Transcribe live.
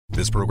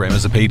This program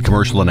is a paid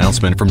commercial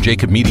announcement from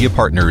Jacob Media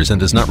Partners and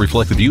does not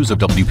reflect the views of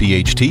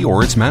WPHT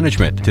or its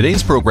management.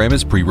 Today's program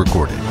is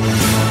pre-recorded.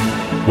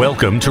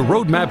 Welcome to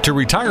Roadmap to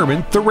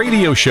Retirement, the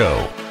radio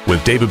show,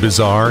 with David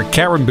Bazaar,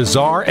 Karen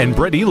Bazaar, and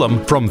Brett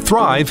Elam from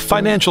Thrive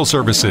Financial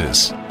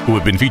Services, who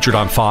have been featured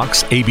on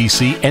Fox,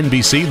 ABC,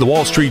 NBC, The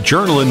Wall Street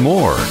Journal, and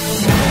more.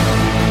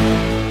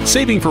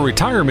 Saving for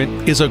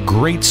retirement is a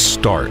great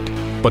start,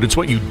 but it's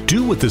what you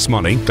do with this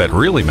money that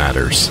really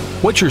matters.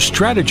 What's your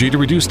strategy to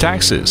reduce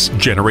taxes,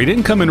 generate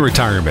income in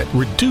retirement,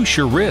 reduce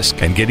your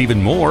risk, and get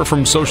even more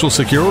from Social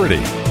Security?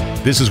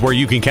 This is where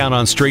you can count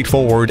on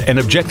straightforward and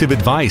objective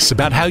advice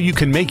about how you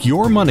can make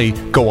your money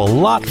go a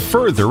lot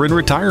further in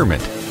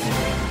retirement.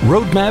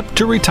 Roadmap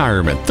to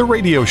Retirement, the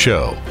radio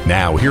show.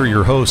 Now, here are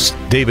your hosts,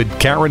 David,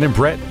 Karen, and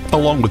Brett,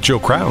 along with Joe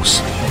Kraus.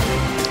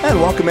 And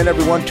welcome in,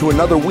 everyone, to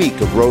another week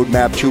of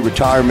Roadmap to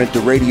Retirement, the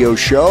radio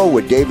show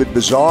with David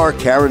Bazaar,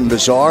 Karen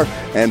Bazaar,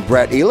 and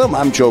Brett Elam.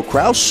 I'm Joe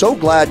Kraus. So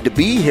glad to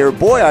be here.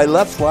 Boy, I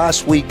left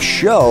last week's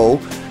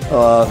show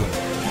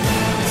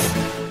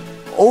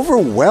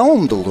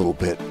overwhelmed a little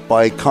bit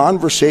by a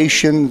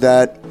conversation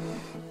that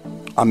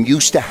I'm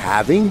used to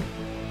having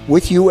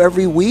with you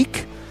every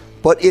week.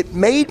 But it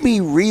made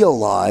me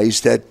realize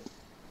that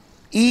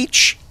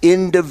each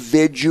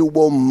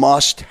individual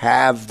must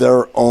have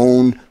their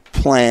own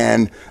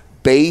plan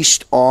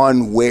based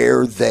on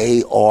where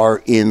they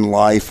are in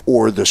life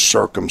or the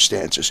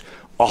circumstances.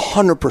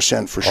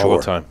 100% for sure. All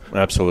the time.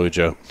 Absolutely,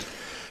 Joe.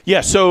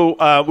 Yeah,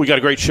 so we got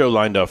a great show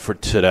lined up for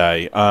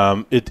today.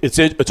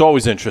 It's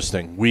always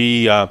interesting.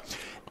 We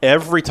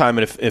every time,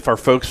 and if our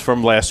folks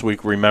from last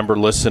week remember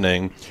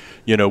listening,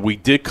 you know, we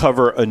did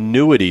cover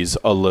annuities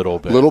a little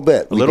bit. A little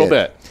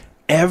bit.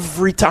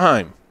 Every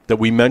time that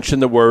we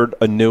mention the word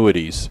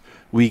annuities,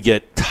 we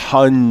get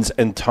tons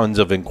and tons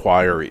of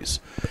inquiries.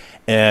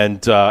 And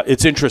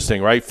it's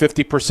interesting, right?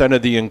 50%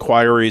 of the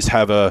inquiries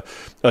have a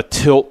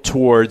tilt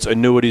towards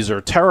annuities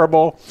are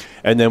terrible.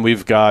 And then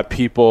we've got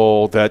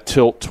people that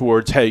tilt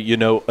towards, hey, you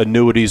know,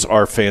 annuities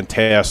are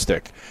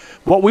fantastic.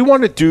 What we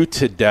want to do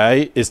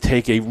today is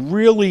take a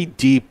really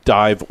deep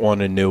dive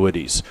on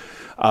annuities.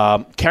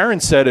 Karen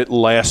said it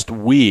last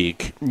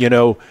week. You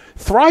know,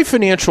 Thrive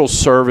Financial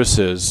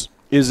Services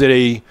is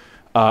a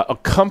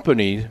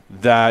company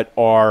that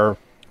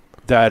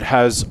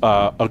has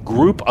a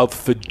group of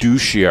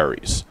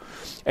fiduciaries.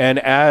 And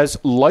as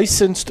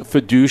licensed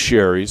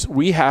fiduciaries,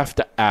 we have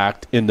to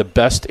act in the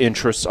best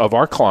interests of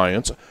our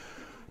clients,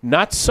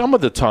 not some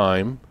of the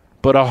time,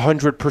 but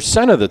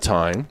 100% of the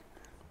time.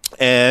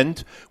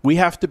 And we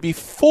have to be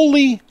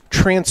fully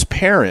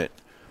transparent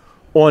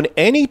on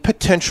any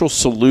potential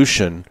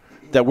solution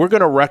that we're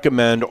going to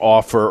recommend,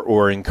 offer,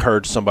 or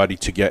encourage somebody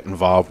to get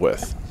involved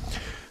with.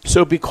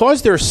 So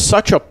because there's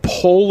such a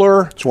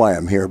polar... That's why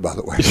I'm here, by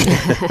the way.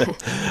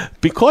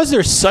 Because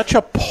there's such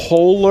a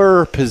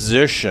polar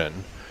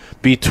position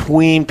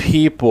between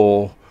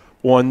people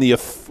on the,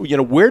 you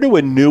know, where do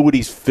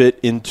annuities fit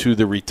into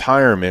the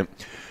retirement,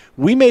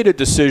 we made a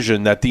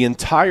decision that the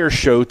entire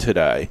show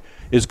today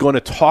is going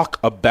to talk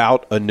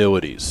about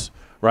annuities,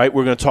 right?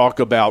 We're going to talk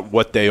about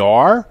what they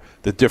are,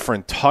 the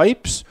different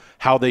types,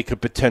 how they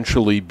could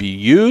potentially be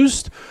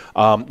used,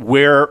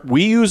 where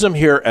we use them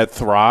here at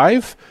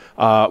Thrive.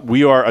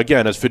 We are,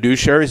 again, as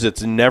fiduciaries,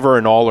 it's never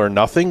an all or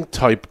nothing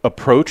type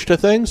approach to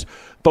things,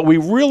 but we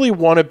really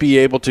want to be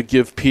able to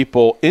give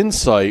people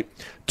insight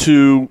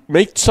to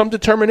make some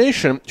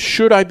determination,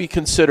 should I be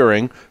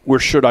considering or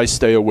should I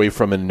stay away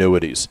from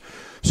annuities?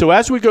 So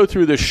as we go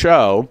through this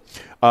show,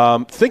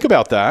 think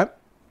about that,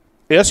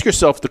 ask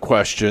yourself the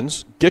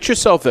questions, get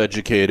yourself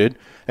educated,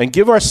 and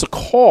give us a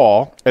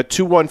call at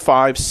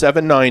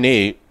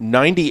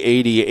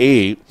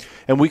 215-798-9088,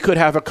 and we could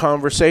have a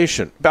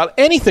conversation about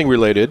anything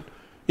related,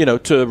 you know,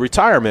 to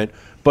retirement.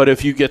 But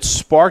if you get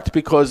sparked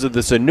because of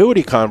this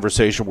annuity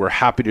conversation, we're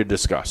happy to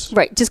discuss.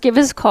 Right. Just give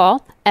us a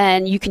call,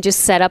 and you can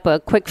just set up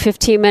a quick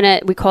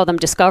 15-minute, we call them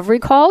discovery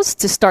calls,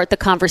 to start the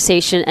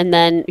conversation. And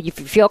then if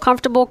you feel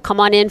comfortable,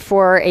 come on in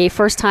for a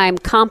first-time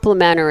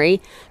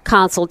complimentary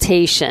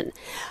consultation.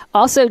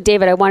 Also,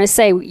 David, I want to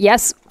say,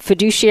 yes,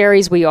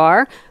 fiduciaries we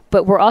are,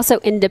 but we're also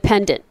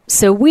independent.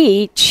 So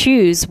we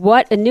choose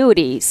what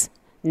annuities,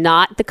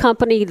 not the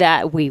company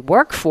that we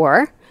work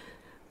for,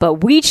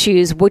 but we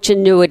choose which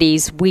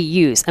annuities we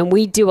use. And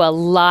we do a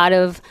lot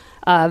of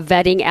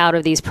vetting out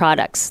of these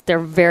products.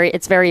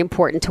 It's very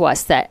important to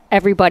us that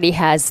everybody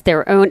has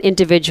their own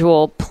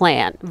individual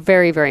plan.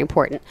 Very, very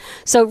important.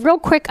 So real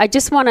quick, I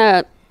just want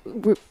to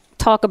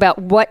talk about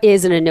what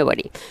is an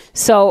annuity.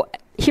 So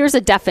here's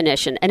a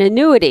definition. An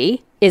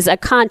annuity is a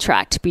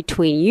contract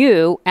between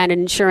you and an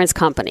insurance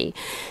company.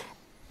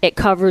 It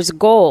covers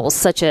goals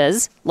such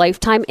as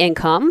lifetime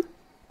income,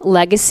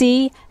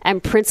 legacy,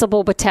 and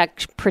principal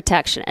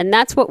protection. And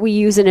that's what we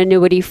use an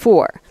annuity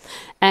for.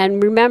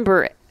 And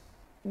remember,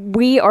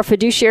 we are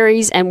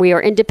fiduciaries and we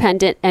are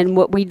independent. And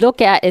what we look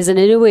at is an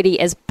annuity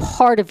as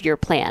part of your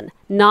plan,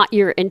 not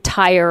your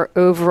entire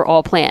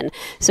overall plan.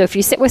 So if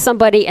you sit with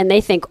somebody and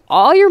they think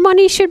all your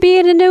money should be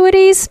in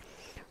annuities,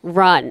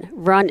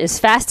 run as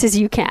fast as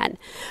you can.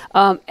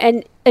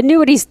 And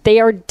annuities, they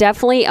are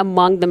definitely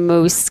among the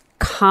most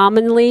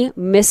commonly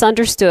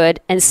misunderstood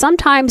and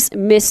sometimes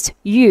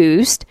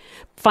misused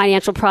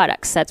financial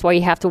products. That's why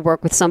you have to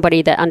work with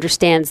somebody that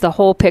understands the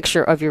whole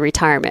picture of your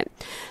retirement.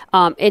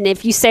 And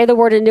if you say the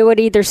word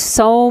annuity, there's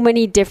so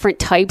many different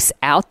types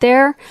out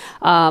there.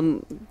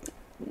 I'm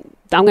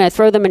going to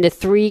throw them into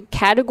 3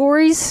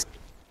 categories.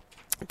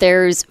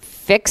 There's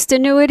fixed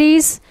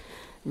annuities,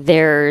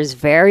 there's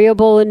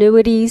variable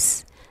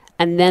annuities,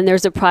 and then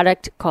there's a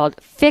product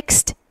called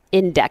fixed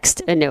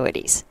indexed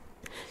annuities.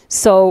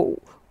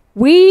 So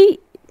we,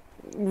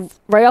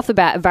 right off the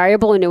bat,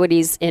 variable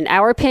annuities, in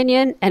our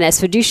opinion, and as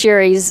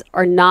fiduciaries,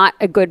 are not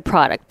a good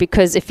product,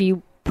 because if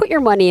you put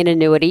your money in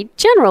annuity,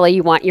 generally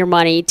you want your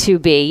money to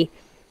be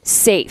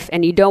safe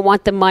and you don't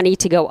want the money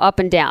to go up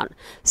and down.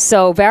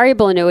 So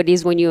variable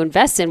annuities, when you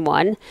invest in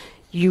one,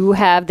 you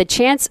have the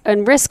chance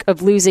and risk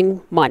of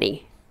losing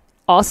money.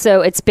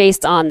 Also, it's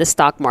based on the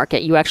stock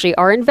market. You actually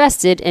are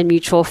invested in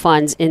mutual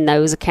funds in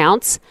those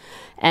accounts.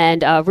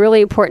 And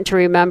really important to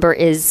remember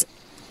is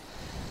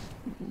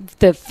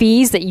the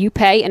fees that you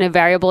pay in a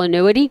variable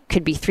annuity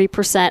could be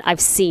 3%.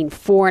 I've seen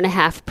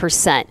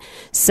 4.5%.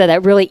 So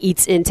that really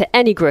eats into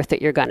any growth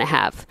that you're going to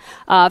have.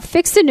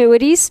 Fixed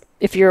annuities,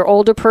 if you're an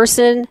older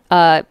person,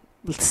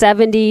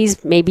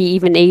 70s, maybe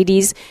even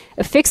 80s,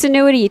 a fixed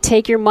annuity, you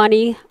take your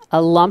money,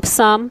 a lump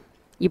sum,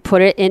 you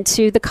put it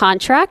into the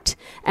contract,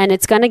 and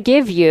it's going to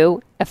give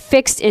you a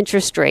fixed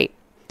interest rate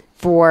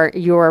for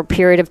your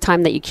period of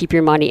time that you keep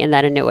your money in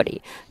that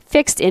annuity.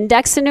 Fixed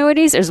index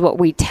annuities is what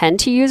we tend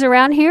to use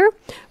around here,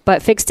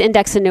 but fixed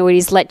index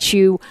annuities let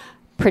you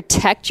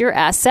protect your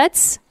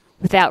assets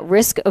without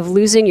risk of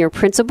losing your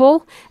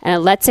principal, and it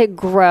lets it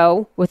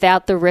grow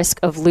without the risk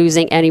of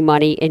losing any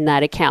money in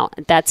that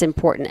account. That's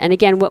important. And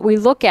again, what we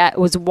look at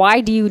was,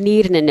 why do you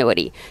need an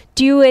annuity?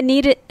 Do you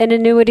need an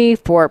annuity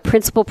for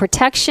principal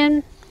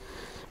protection?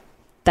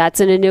 That's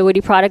an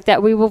annuity product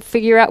that we will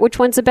figure out which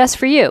one's the best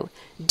for you.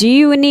 Do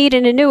you need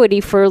an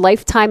annuity for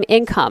lifetime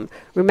income?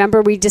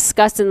 Remember, we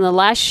discussed in the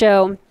last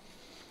show,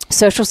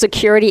 Social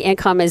Security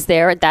income is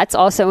there. That's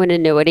also an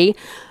annuity.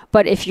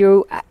 But if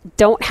you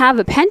don't have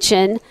a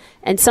pension,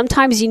 and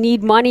sometimes you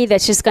need money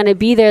that's just going to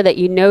be there that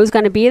you know is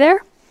going to be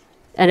there,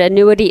 an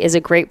annuity is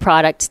a great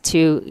product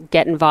to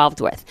get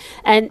involved with.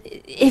 And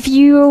if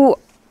you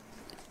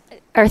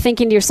are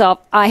thinking to yourself,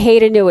 I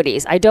hate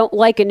annuities, I don't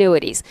like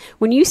annuities.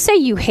 When you say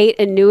you hate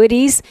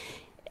annuities,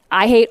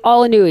 I hate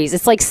all annuities.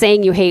 It's like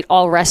saying you hate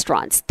all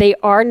restaurants. They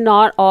are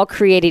not all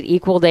created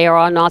equal. They are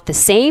all not the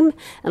same.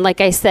 And like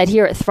I said,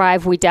 here at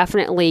Thrive, we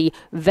definitely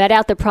vet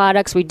out the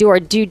products. We do our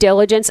due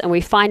diligence, and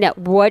we find out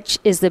which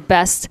is the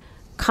best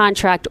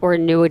contract or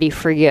annuity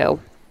for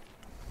you.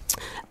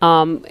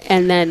 And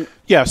then...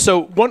 Yeah,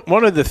 so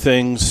one of the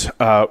things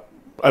I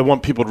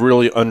want people to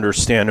really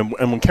understand,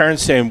 and when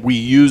Karen's saying we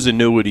use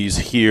annuities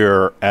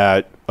here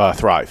at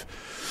Thrive,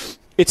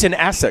 it's an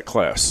asset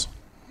class,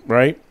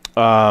 right?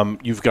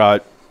 You've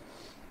got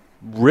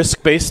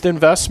risk-based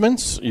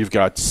investments. You've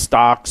got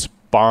stocks,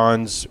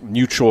 bonds,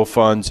 mutual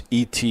funds,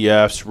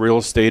 ETFs, real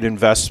estate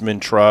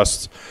investment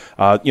trusts.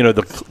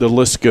 The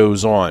list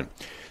goes on.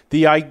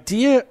 The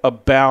idea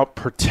about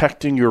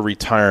protecting your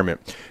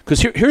retirement,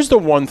 because here's the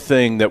one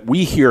thing that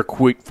we hear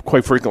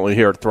quite frequently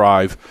here at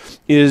Thrive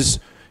is,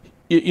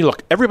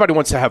 look, everybody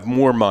wants to have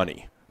more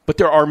money. But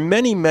there are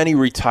many, many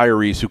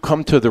retirees who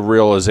come to the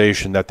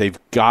realization that they've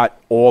got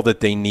all that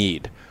they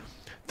need.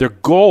 Their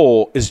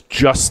goal is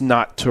just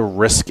not to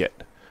risk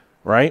it,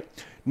 right?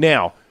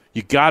 Now,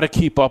 you got to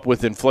keep up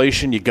with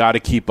inflation. You got to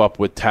keep up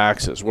with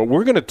taxes. What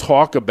we're going to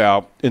talk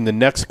about in the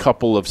next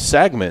couple of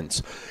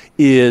segments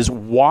is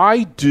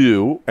why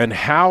do and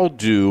how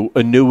do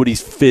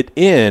annuities fit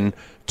in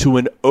to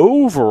an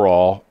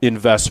overall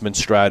investment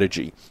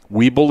strategy.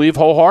 We believe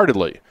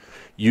wholeheartedly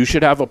you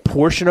should have a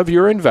portion of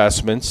your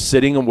investments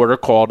sitting in what are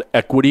called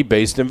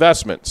equity-based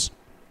investments.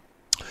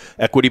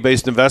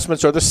 Equity-based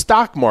investments are the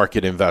stock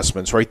market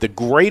investments, right? The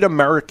great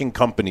American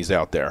companies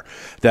out there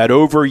that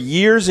over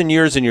years and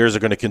years and years are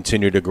going to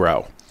continue to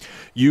grow.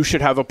 You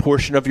should have a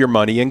portion of your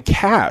money in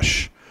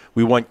cash.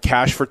 We want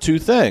cash for 2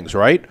 things,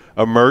 right?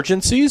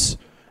 Emergencies,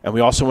 and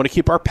we also want to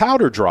keep our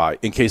powder dry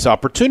in case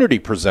opportunity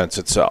presents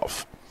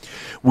itself.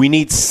 We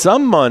need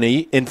some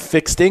money in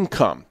fixed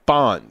income,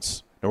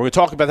 bonds. And we're going to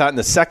talk about that in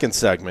the second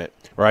segment,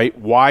 right?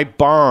 Why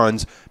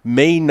bonds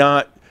may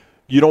not,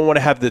 you don't want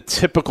to have the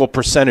typical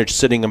percentage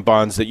sitting in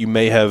bonds that you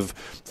may have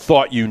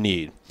thought you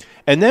need.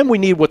 And then we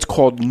need what's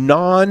called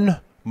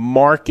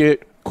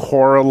non-market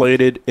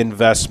correlated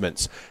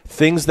investments,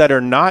 things that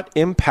are not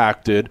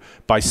impacted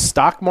by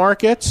stock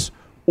markets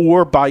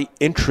or by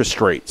interest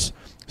rates.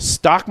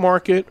 Stock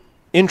market,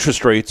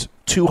 interest rates,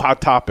 2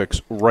 hot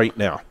topics right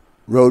now.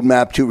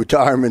 Roadmap to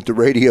Retirement, the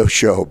radio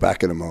show.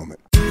 Back in a moment.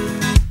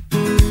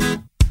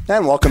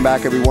 And welcome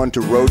back, everyone,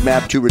 to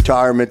Roadmap to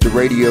Retirement, the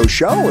radio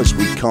show, as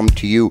we come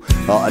to you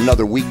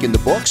another week in the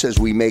books as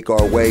we make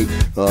our way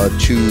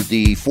to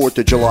the 4th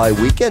of July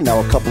weekend. Now,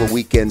 a couple of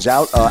weekends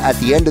out. At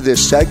the end of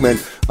this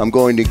segment, I'm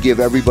going to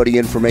give everybody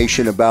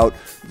information about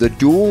the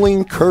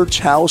Dueling Kurtz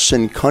House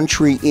and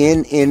Country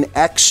Inn in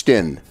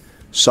Exton,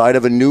 site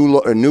of a new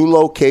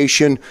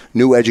location,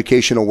 new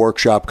educational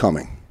workshop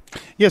coming.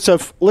 Yeah, so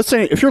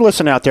if you're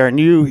listening out there and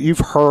you've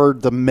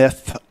heard the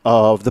myth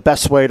of the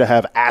best way to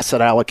have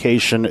asset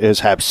allocation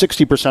is have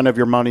 60% of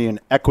your money in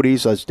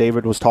equities, as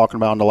David was talking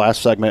about in the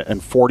last segment,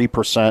 and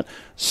 40%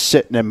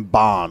 sitting in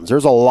bonds.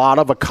 There's a lot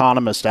of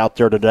economists out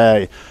there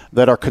today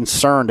that are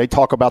concerned. They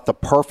talk about the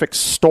perfect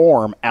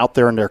storm out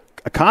there in their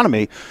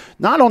economy.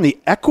 Not on the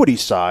equity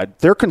side,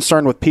 they're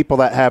concerned with people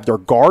that have their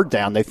guard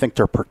down. They think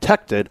they're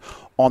protected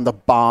on the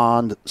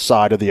bond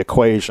side of the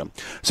equation.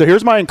 So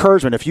here's my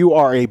encouragement. If you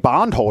are a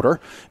bondholder,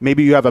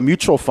 maybe you have a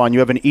mutual fund,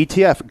 you have an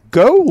ETF,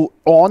 go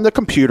on the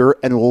computer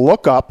and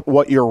look up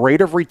what your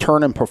rate of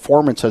return and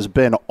performance has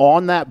been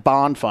on that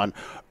bond fund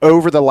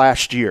over the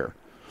last year.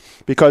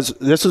 Because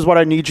this is what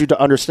I need you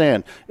to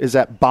understand, is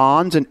that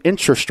bonds and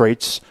interest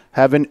rates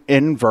have an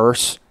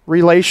inverse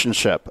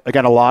relationship.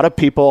 Again, a lot of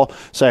people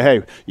say,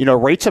 hey,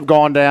 rates have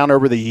gone down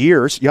over the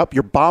years. Yep,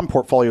 your bond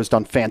portfolio has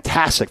done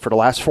fantastic for the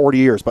last 40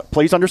 years. But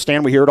please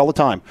understand, we hear it all the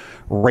time.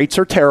 Rates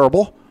are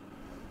terrible.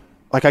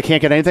 Like I can't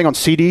get anything on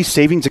CDs,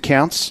 savings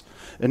accounts.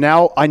 And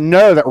now I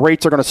know that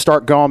rates are going to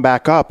start going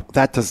back up.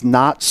 That does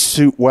not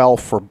suit well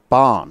for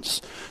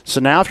bonds. So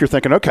now if you're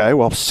thinking, okay,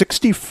 well,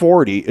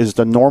 60-40 is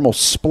the normal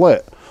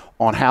split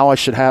on how I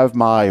should have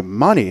my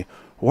money,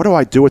 what do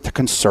I do with the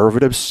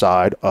conservative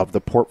side of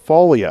the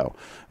portfolio?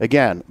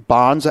 Again,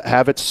 bonds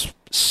have its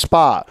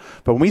spot.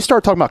 But when we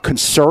start talking about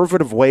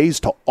conservative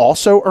ways to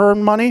also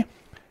earn money,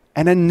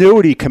 an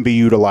annuity can be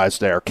utilized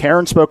there.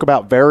 Karen spoke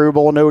about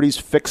variable annuities,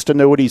 fixed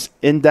annuities,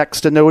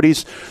 indexed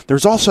annuities.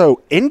 There's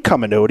also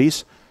income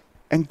annuities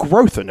and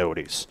growth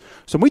annuities.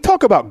 So when we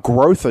talk about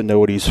growth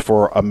annuities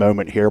for a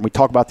moment here, and we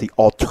talk about the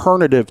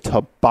alternative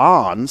to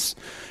bonds,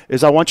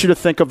 is I want you to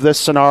think of this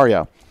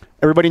scenario.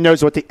 Everybody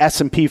knows what the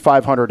S&P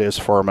 500 is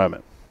for a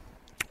moment.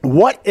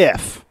 What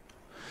if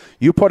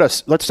you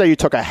let's say you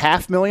took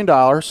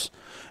 $500,000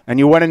 and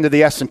you went into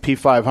the S&P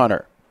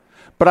 500.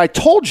 But I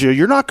told you,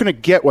 you're not going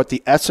to get what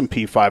the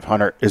S&P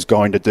 500 is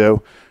going to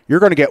do.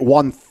 You're going to get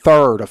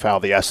 1/3 of how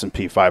the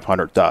S&P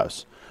 500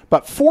 does.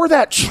 But for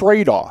that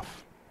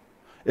trade-off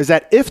is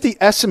that if the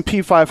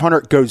S&P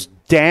 500 goes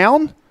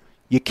down,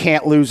 you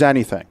can't lose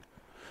anything.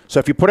 So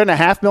if you put in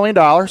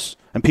 $500,000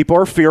 and people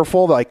are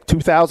fearful, like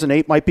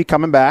 2008 might be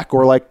coming back,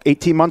 or like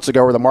 18 months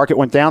ago where the market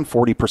went down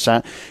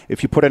 40%,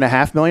 if you put in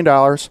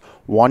 $500,000,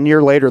 1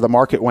 year later the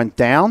market went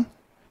down,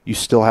 you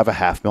still have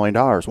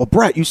 $500,000. Well,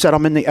 Brett, you said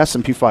I'm in the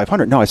S&P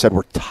 500. No, I said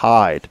we're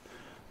tied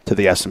to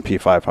the S&P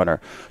 500.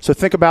 So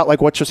think about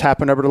like what just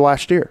happened over the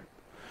last year.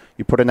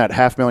 You put in that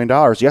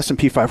 $500,000, the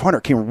S&P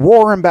 500 came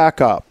roaring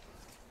back up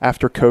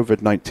after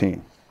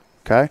COVID-19.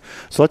 Okay?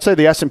 So let's say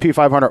the S&P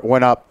 500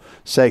 went up,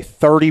 say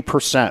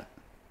 30%,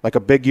 like a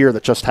big year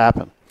that just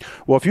happened.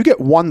 Well, if you get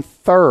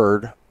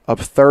 1/3 of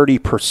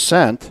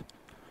 30%,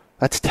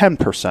 that's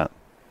 10%.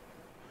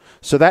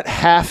 So that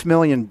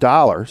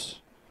 $500,000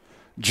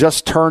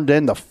 just turned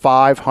into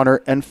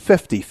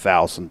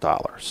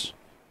 $550,000.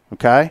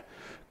 Okay?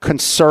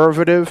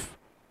 Conservative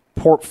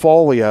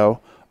portfolio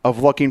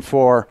of looking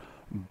for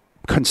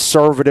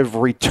conservative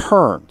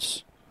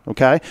returns.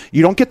 Okay?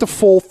 You don't get the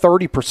full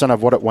 30%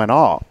 of what it went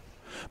up.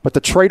 But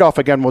the trade-off,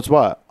 again, was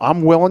what?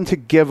 I'm willing to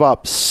give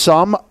up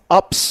some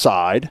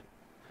upside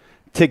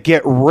to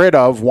get rid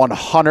of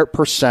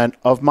 100%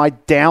 of my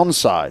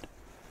downside.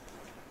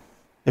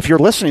 If you're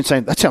listening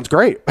saying, that sounds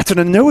great, that's an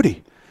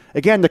annuity.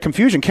 Again, the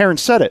confusion, Karen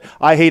said it.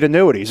 I hate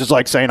annuities. It's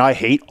like saying I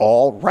hate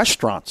all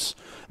restaurants.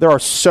 There are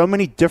so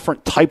many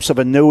different types of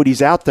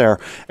annuities out there.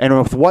 And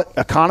with what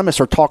economists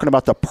are talking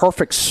about the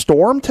perfect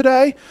storm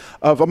today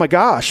of, oh my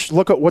gosh,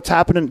 look at what's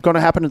going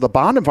to happen in the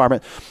bond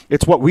environment.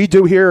 It's what we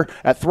do here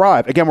at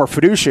Thrive. Again, we're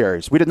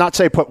fiduciaries. We did not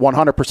say put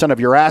 100% of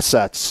your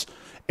assets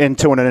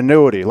into an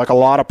annuity like a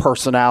lot of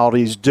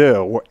personalities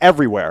do. We're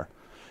everywhere.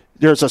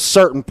 There's a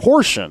certain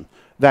portion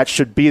that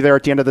should be there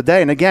at the end of the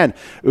day. And again,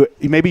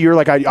 maybe you're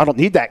like, I don't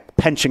need that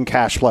pension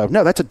cash flow.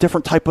 No, that's a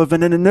different type of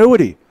an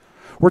annuity.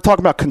 We're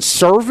talking about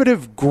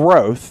conservative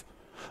growth,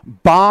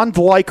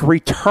 bond-like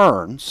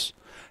returns.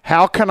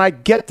 How can I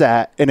get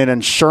that in an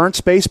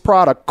insurance-based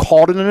product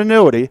called an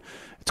annuity?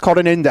 It's called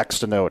an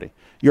indexed annuity.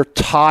 You're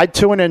tied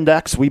to an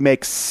index. We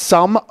make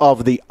some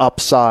of the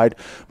upside,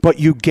 but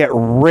you get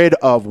rid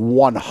of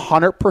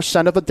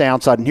 100% of the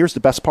downside. And here's the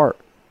best part,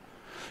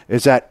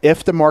 is that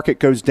if the market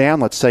goes down,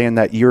 let's say in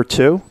that year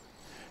 2,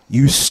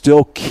 you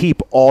still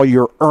keep all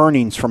your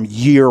earnings from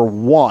year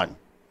 1.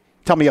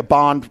 Tell me a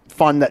bond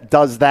fund that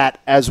does that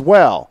as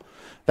well.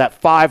 That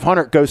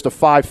 500 goes to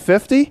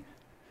 550.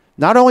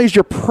 Not only is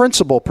your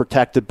principal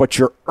protected, but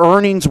your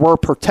earnings were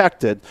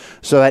protected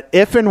so that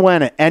if and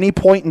when at any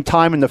point in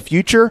time in the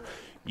future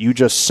you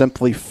just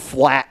simply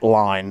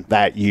flatline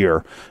that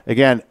year.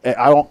 Again,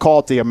 I don't call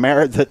it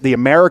the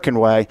American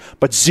way,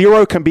 but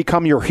zero can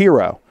become your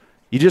hero.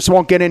 You just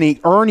won't get any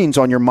earnings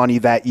on your money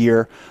that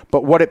year,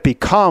 but what it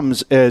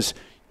becomes is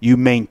you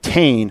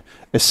maintain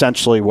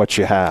essentially what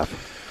you have.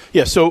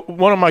 Yeah, so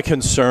one of my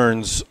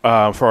concerns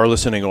for our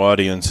listening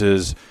audience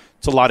is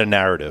it's a lot of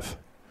narrative,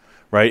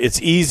 right?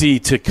 It's easy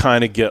to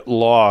kind of get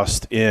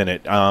lost in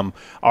it.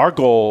 Our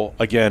goal,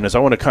 again, is I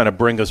want to kind of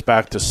bring us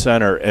back to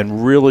center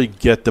and really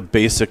get the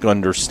basic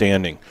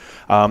understanding.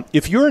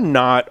 If you're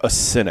not a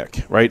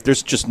cynic, right,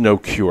 there's just no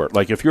cure.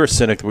 Like if you're a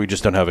cynic, we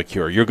just don't have a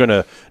cure. You're going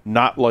to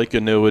not like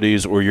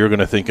annuities, or you're going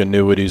to think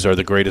annuities are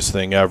the greatest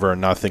thing ever and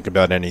not think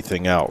about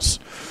anything else.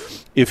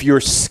 If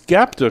you're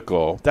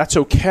skeptical, that's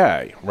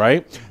okay,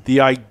 right? The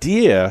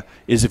idea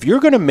is if you're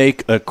going to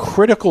make a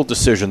critical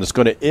decision that's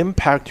going to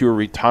impact your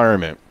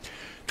retirement,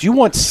 do you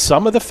want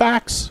some of the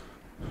facts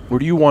or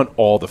do you want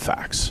all the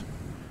facts,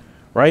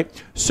 right?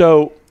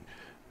 So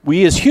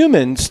we as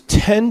humans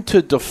tend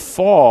to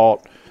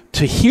default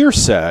to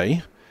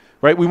hearsay,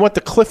 right? We want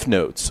the cliff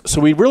notes.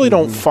 So we really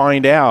don't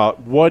find out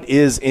what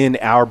is in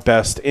our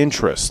best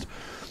interest.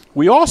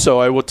 We also,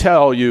 I will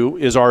tell you,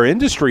 is our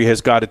industry has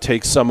got to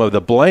take some of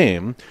the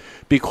blame,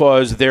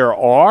 because there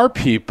are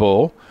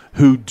people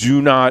who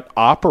do not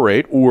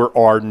operate or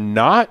are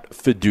not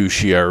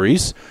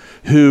fiduciaries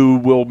who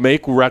will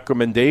make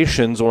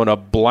recommendations on a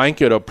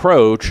blanket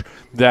approach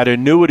that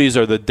annuities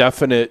are the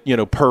definite,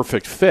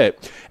 perfect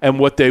fit. And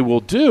what they will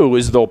do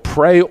is they'll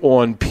prey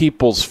on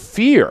people's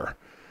fear,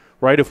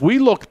 right? If we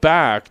look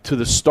back to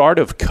the start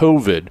of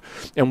COVID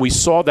and we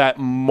saw that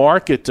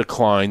market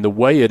decline the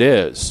way it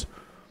is,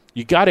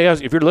 you got to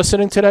ask, if you're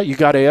listening to that, you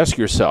got to ask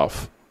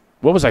yourself,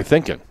 what was I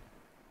thinking,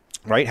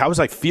 right? How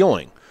was I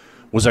feeling?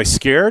 Was I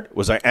scared?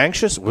 Was I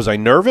anxious? Was I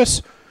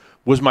nervous?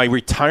 Was my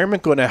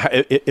retirement going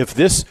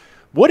to,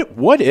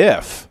 what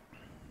if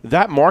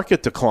that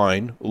market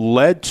decline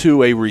led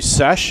to a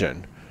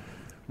recession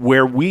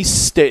where we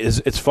stay?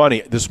 It's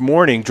funny, this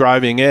morning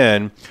driving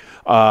in,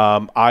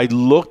 I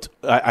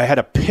had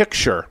a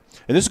picture,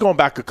 and this is going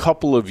back a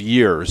couple of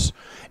years,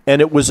 and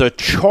it was a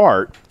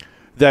chart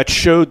that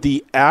showed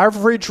the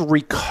average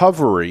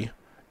recovery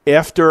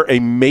after a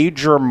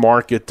major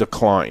market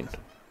decline.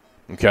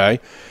 Okay?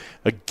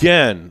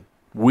 Again,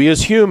 we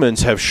as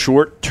humans have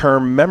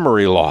short-term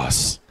memory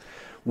loss.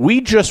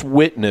 We just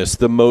witnessed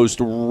the most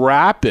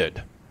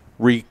rapid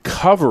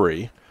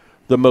recovery,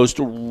 the most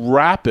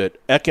rapid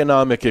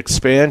economic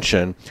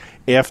expansion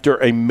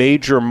after a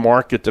major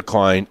market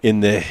decline in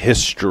the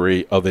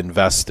history of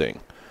investing.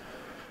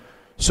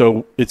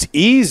 So it's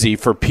easy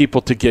for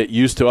people to get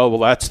used to,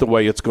 that's the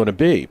way it's going to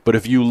be. But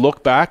if you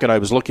look back, and I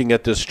was looking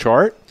at this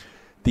chart,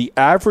 the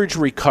average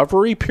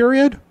recovery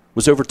period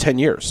was over 10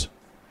 years.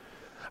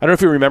 I don't know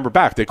if you remember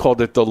back. They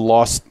called it the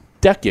lost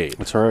decade.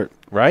 That's right.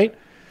 Right?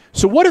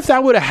 So what if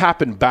that would have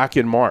happened back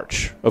in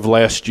March of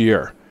last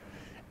year,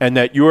 and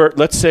that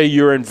let's say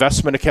your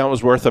investment account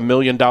was worth $1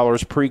 million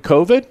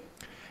pre-COVID,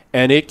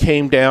 and it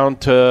came down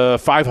to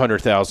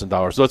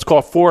 $500,000. Let's call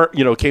it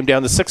came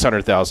down to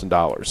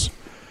 $600,000.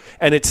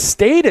 And it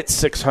stayed at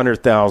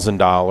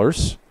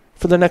 $600,000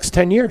 for the next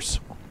 10 years.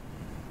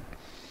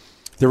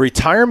 The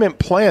retirement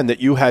plan that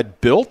you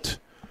had built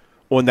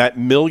on that $1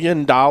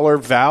 million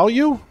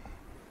value,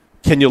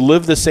 can you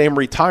live the same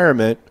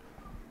retirement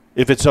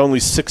if it's only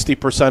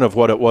 60% of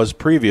what it was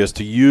previous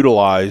to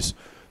utilize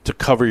to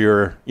cover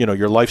your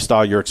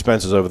lifestyle, your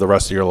expenses over the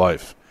rest of your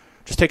life?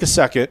 Just take a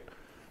second,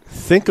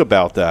 think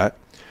about that,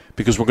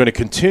 because we're going to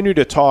continue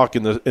to talk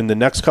in the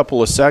next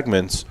couple of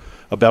segments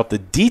about the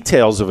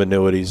details of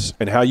annuities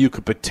and how you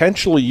could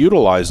potentially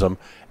utilize them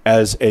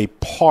as a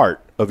part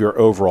of your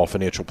overall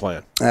financial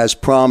plan. As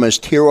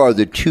promised, here are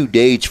the 2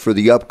 dates for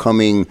the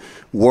upcoming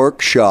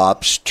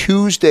workshops.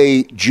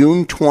 Tuesday,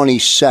 June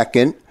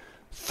 22nd,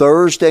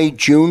 Thursday,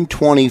 June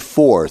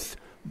 24th,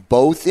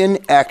 both in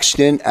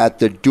Exton at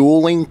the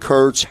Dueling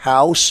Kurtz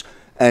House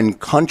and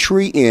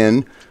Country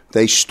Inn.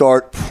 They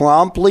start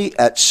promptly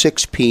at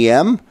 6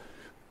 p.m.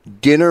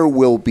 Dinner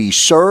will be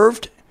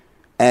served,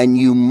 and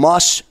you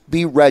must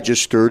be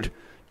registered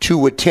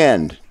to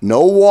attend.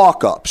 No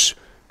walk-ups.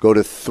 Go to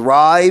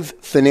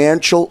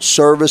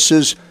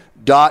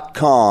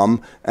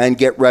thrivefinancialservices.com and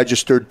get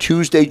registered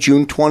Tuesday,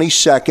 June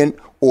 22nd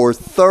or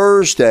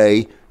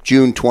Thursday,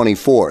 June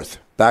 24th.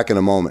 Back in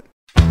a moment.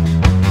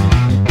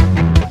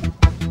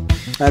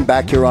 And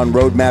back here on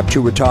Roadmap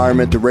to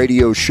Retirement, the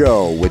radio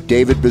show with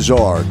David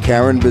Bazaar,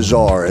 Karen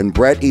Bazaar, and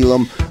Brett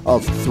Elam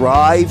of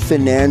Thrive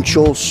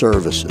Financial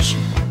Services.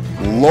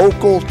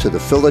 Local to the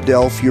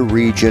Philadelphia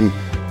region,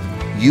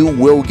 you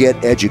will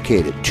get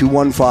educated.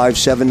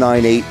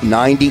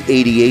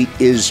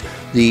 215-798-9088 is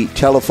the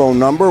telephone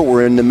number.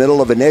 We're in the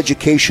middle of an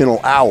educational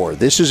hour.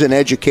 This is an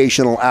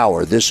educational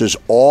hour. This is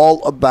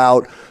all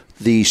about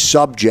the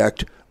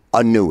subject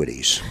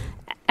annuities.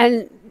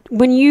 And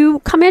when you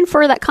come in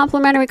for that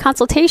complimentary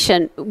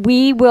consultation,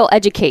 we will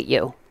educate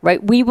you.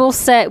 right? We will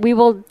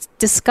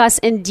discuss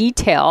in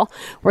detail.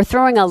 We're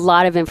throwing a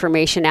lot of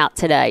information out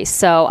today.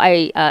 So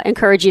I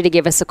encourage you to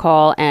give us a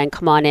call and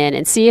come on in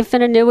and see if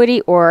an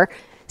annuity or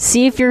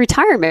see if your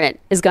retirement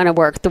is going to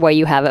work the way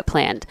you have it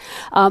planned.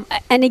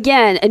 And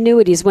again,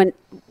 annuities,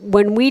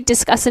 when we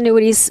discuss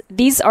annuities,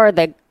 these are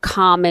the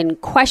common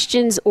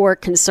questions or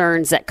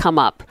concerns that come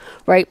up,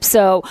 right?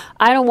 So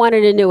I don't want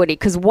an annuity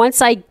because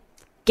once I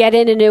get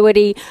an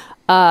annuity,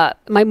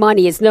 my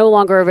money is no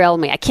longer available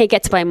to me. I can't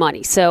get to my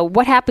money. So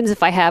what happens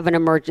if I have an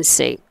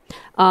emergency?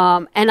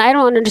 And I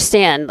don't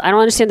understand.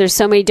 There's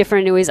so many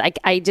different annuities.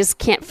 I just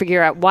can't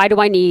figure out, why do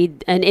I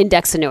need an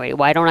index annuity?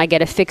 Why don't I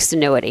get a fixed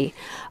annuity?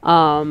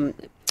 Long-term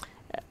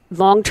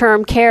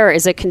care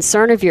is a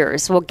concern of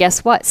yours. Well,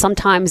 guess what?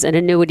 Sometimes an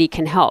annuity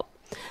can help.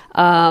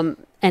 And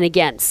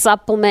again,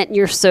 supplement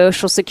your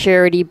Social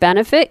Security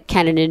benefit.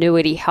 Can an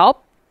annuity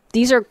help?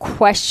 These are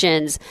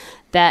questions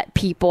that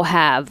people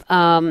have.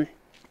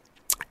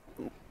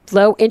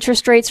 Low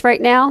interest rates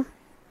right now.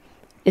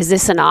 Is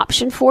this an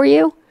option for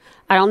you?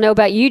 I don't know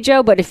about you,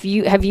 Joe, but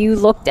have you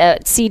looked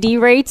at CD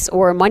rates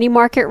or money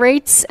market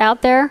rates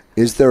out there?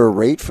 Is there a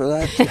rate for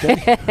that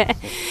today?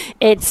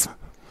 It's,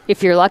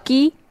 if you're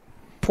lucky,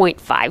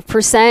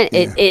 0.5%.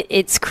 Yeah.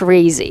 It's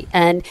crazy.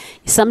 And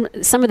some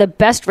of the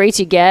best rates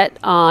you get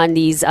on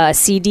these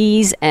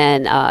CDs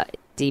and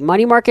the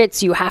money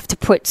markets, you have to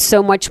put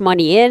so much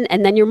money in,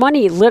 and then your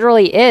money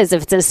literally is,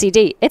 if it's in a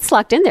CD, it's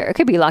locked in there. It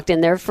could be locked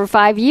in there for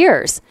 5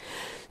 years.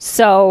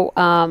 So,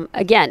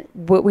 again,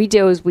 what we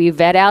do is we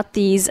vet out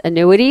these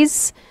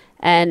annuities,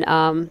 and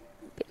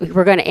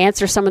we're going to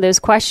answer some of those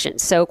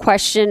questions. So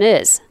question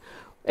is,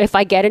 if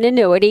I get an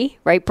annuity,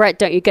 right, Brett,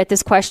 don't you get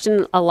this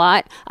question a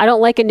lot? I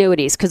don't like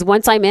annuities because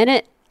once I'm in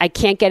it, I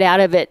can't get out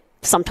of it.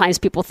 Sometimes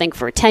people think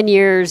for 10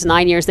 years,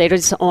 9 years, they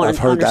just don't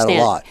understand. I've heard that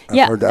a lot.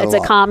 It's a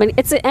common,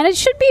 and it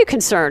should be a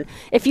concern.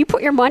 If you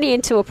put your money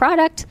into a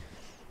product,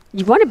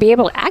 you want to be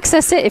able to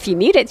access it. If you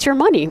need it, it's your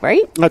money,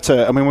 right? That's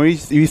it. I mean, when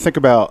you think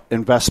about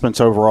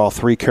investments overall,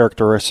 3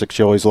 characteristics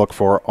you always look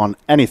for on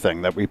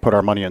anything that we put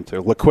our money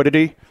into: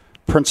 liquidity,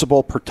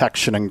 principal,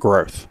 protection, and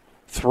growth.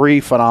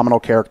 3 phenomenal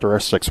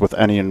characteristics with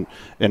any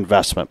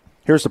investment.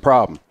 Here's the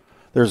problem.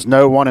 There's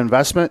no one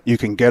investment you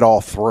can get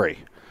all 3.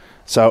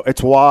 So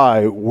it's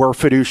why we're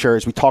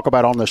fiduciaries. We talk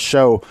about on the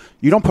show,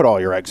 you don't put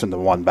all your eggs into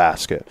one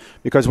basket.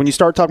 Because when you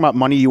start talking about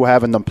money you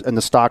have in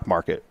the stock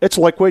market, it's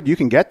liquid, you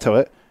can get to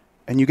it,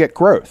 and you get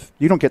growth.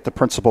 You don't get the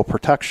principal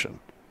protection.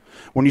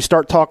 When you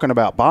start talking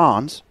about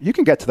bonds, you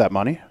can get to that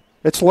money.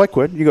 It's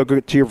liquid. You go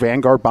to your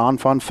Vanguard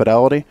bond fund,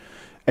 Fidelity,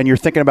 and you're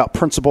thinking about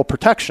principal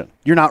protection.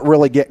 You're not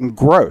really getting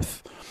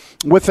growth.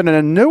 With an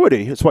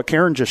annuity, it's what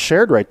Karen just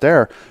shared right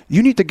there,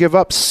 you need to give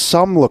up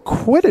some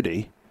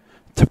liquidity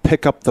to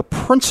pick up the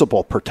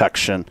principal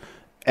protection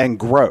and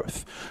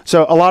growth.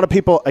 So a lot of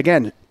people,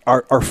 again,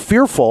 are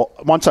fearful.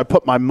 Once I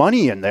put my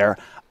money in there,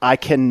 I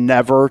can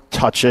never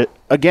touch it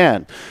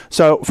again.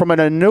 So from an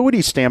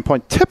annuity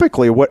standpoint,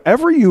 typically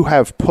whatever you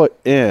have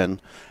put in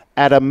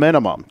at a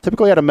minimum,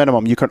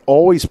 you can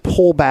always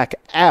pull back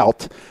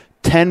out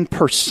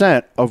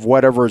 10% of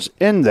whatever's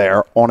in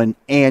there on an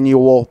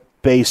annual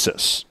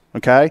basis.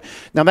 Okay.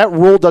 Now that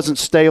rule doesn't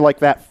stay like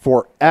that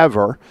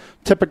forever.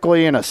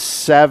 Typically in a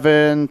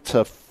 7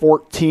 to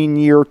 14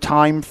 year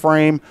time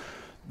frame,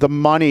 the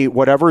money,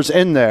 whatever's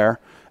in there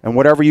and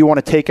whatever you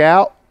want to take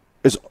out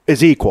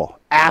is equal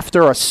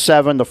after a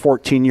 7 to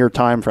 14 year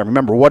time frame.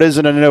 Remember, what is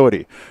an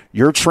annuity?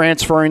 You're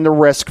transferring the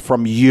risk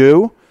from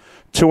you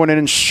to an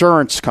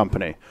insurance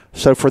company.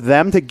 So for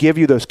them to give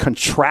you those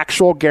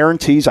contractual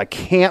guarantees, I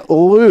can't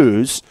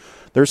lose,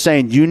 they're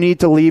saying you need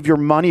to leave your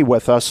money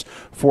with us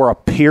for a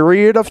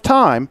period of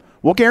time.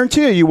 We'll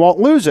guarantee you won't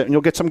lose it and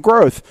you'll get some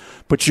growth,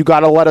 but you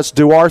got to let us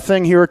do our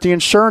thing here at the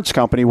insurance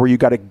company where you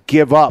got to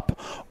give up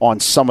on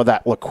some of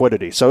that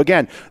liquidity. So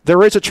again,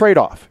 there is a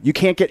trade-off. You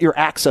can't get your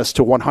access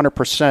to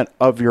 100%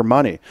 of your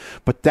money,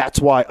 but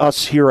that's why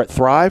us here at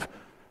Thrive,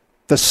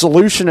 the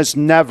solution is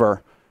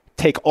never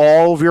take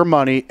all of your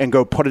money and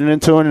go put it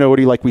into an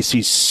annuity like we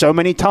see so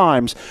many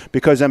times,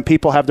 because then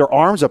people have their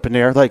arms up in the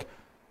air like,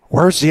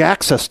 where's the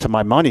access to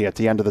my money at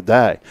the end of the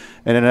day?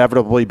 And it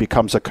inevitably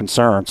becomes a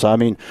concern. So, I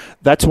mean,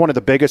 that's one of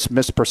the biggest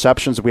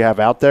misperceptions we have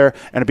out there.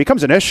 And it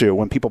becomes an issue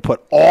when people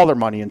put all their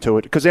money into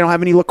it because they don't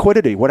have any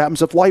liquidity. What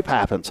happens if life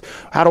happens?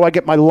 How do I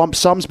get my lump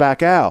sums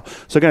back out?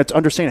 So, again, it's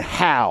understanding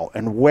how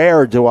and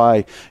where do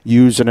I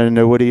use an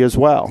annuity as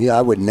well. Yeah,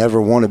 I would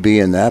never want to be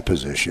in that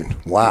position.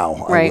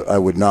 Wow. Right. I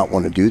would not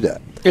want to do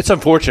that. It's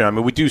unfortunate. I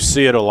mean, we do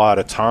see it a lot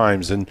of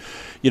times. And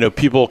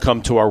people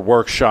come to our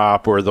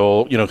workshop or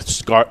they'll,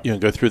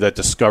 go through that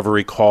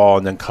discovery call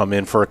and then come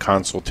in for a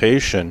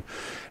consultation,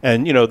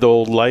 and,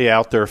 they'll lay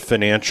out their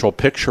financial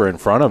picture in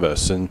front of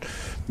us. And,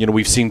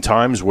 we've seen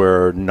times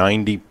where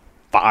 95%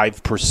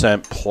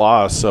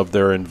 plus of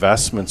their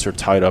investments are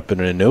tied up in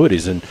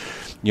annuities. And,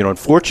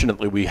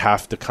 unfortunately, we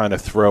have to kind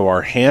of throw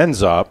our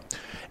hands up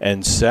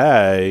and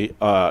say,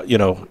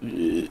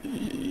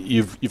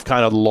 you've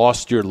kind of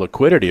lost your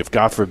liquidity. If,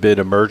 God forbid,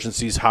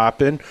 emergencies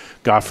happen,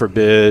 God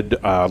forbid,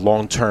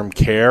 long-term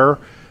care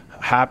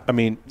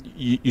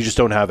you just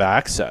don't have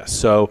access.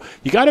 So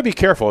you got to be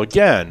careful.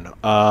 Again,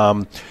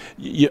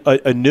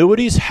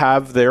 annuities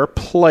have their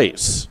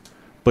place,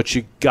 but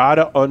you got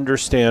to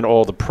understand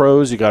all the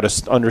pros. You got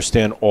to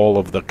understand all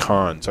of the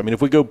cons. I mean,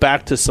 if we go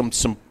back to some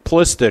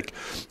simplistic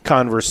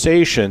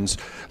conversations,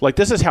 like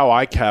this is how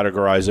I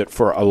categorize it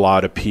for a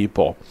lot of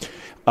people.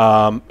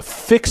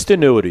 Fixed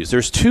annuities.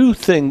 There's two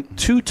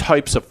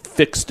types of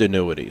fixed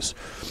annuities.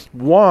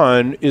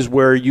 One is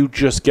where you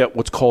just get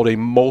what's called a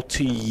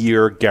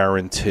multi-year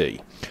guarantee.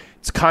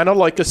 It's kind of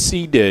like a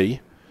CD.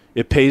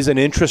 It pays an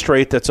interest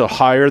rate that's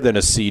higher than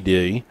a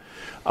CD.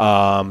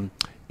 And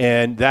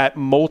that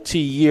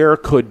multi-year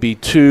could be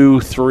 2,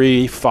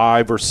 3,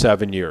 5, or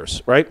 7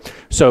 years, right?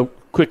 So,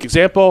 quick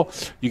example,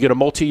 you get a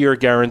multi-year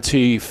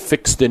guarantee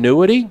fixed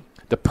annuity.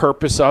 The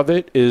purpose of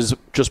it is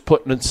just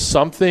putting in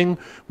something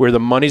where the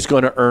money's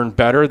going to earn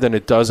better than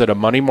it does at a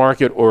money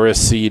market or a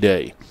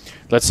CD.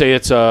 Let's say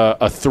it's a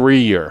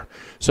 3-year.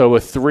 So a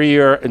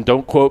 3-year, and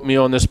don't quote me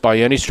on this by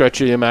any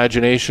stretch of the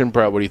imagination,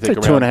 Brett, what do you think?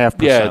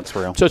 2.5%. Yeah,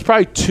 real. so it's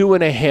probably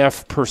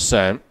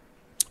 2.5%.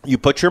 You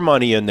put your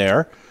money in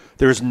there.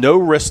 There's no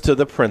risk to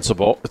the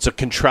principal. It's a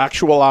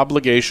contractual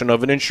obligation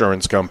of an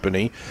insurance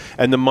company,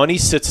 and the money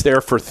sits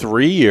there for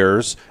 3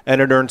 years, and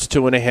it earns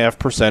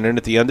 2.5%. And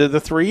at the end of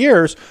the 3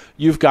 years,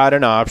 you've got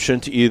an option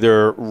to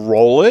either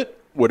roll it,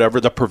 whatever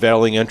the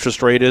prevailing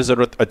interest rate is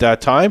at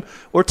that time,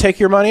 or take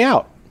your money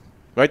out.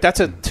 Right? That's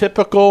a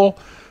typical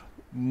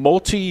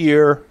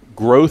multi-year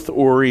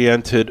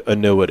growth-oriented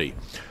annuity.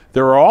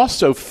 There are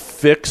also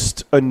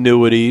fixed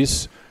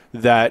annuities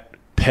that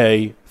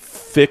pay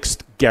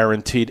fixed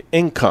guaranteed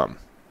income.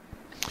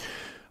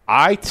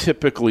 I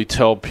typically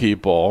tell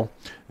people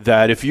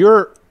that if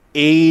you're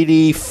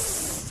 80,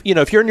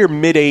 if you're in your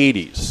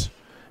mid-80s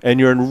and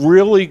you're in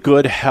really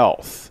good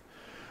health,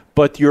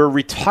 but your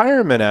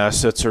retirement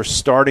assets are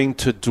starting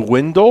to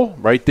dwindle,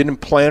 right? Didn't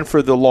plan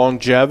for the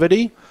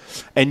longevity,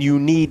 and you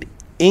need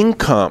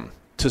income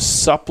to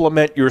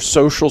supplement your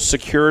Social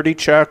Security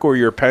check or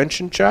your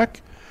pension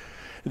check,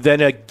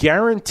 then a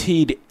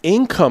guaranteed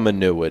income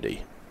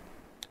annuity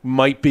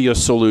might be a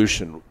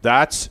solution.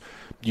 Let's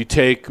say you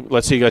got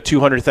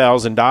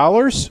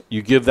 $200,000,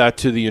 you give that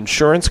to the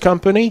insurance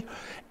company,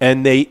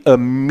 and they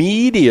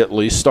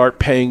immediately start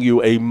paying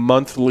you a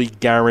monthly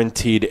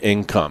guaranteed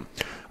income.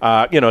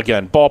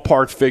 Again,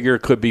 ballpark figure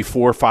could be $400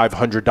 or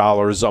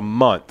 $500 a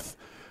month,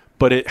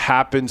 but it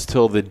happens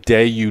till the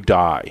day you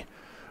die,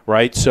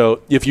 right?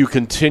 So if you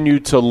continue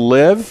to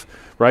live,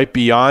 right,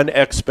 beyond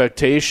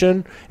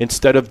expectation,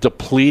 instead of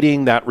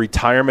depleting that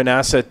retirement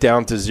asset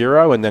down to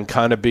zero and then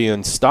kind of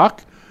being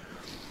stuck,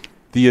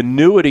 the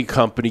annuity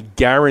company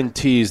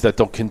guarantees that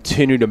they'll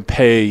continue to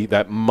pay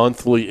that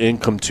monthly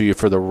income to you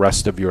for the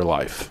rest of your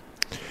life.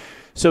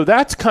 So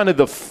that's kind of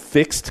the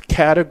fixed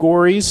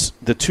categories,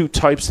 the two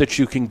types that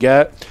you can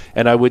get.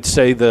 And I would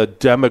say the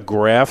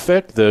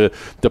demographic,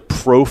 the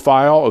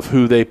profile of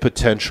who they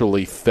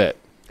potentially fit.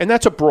 And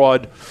that's a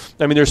broad,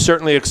 there's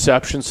certainly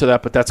exceptions to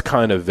that, but that's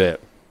kind of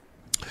it.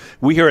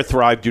 We here at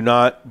Thrive do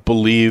not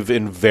believe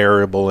in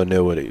variable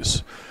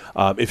annuities.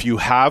 If you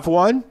have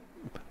one,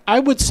 I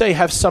would say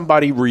have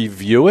somebody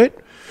review it.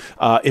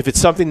 If it's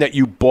something that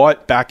you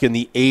bought back in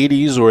the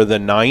 80s or the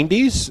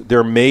 90s,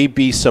 there may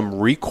be some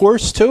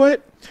recourse to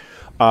it.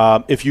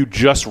 If you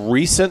just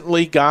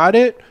recently got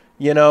it,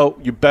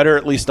 you better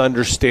at least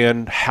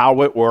understand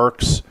how it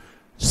works,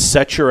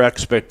 set your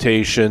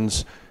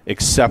expectations,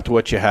 accept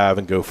what you have,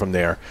 and go from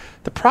there.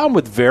 The problem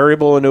with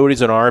variable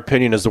annuities, in our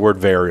opinion, is the word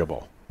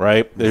variable.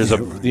 Right? There's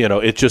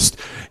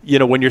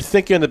when you're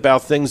thinking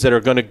about things that are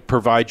going to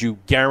provide you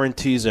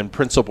guarantees and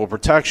principal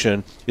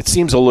protection, it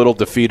seems a little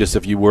defeatist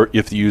if you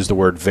use the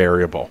word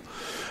variable.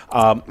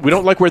 We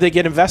don't like where they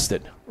get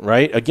invested,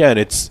 right?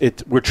 Again,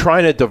 we're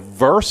trying to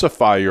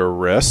diversify your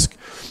risk.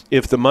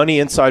 If the money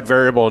inside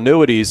variable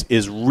annuities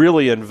is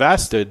really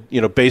invested,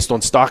 based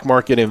on stock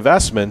market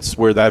investments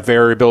where that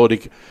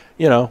variability,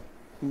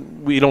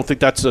 we don't think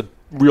that's a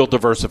real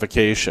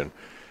diversification.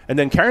 And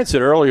then Karen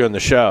said earlier in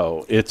the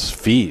show, it's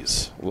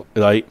fees,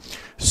 right?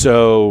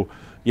 So,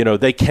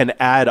 they can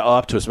add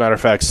up to, as a matter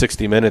of fact,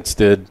 60 Minutes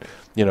did,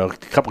 a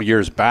couple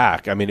years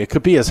back. It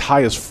could be as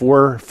high as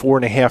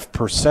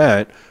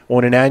 4.5%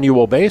 on an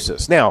annual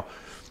basis. Now,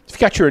 if you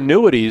got your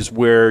annuities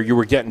where you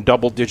were getting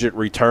double-digit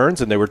returns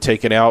and they were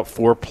taking out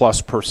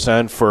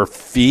 4+% for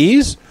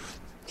fees,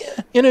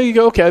 you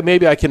go, okay,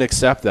 maybe I can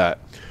accept that.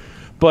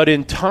 But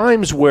in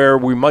times where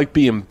we might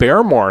be in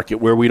bear market,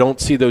 where we don't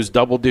see those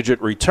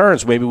double-digit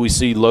returns, maybe we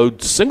see low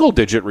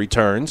single-digit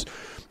returns,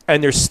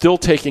 and they're still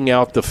taking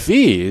out the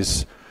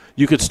fees,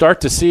 you could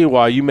start to see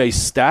why you may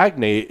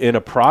stagnate in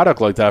a product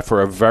like that for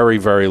a very,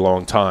 very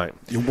long time.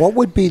 What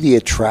would be the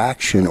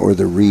attraction or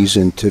the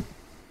reason to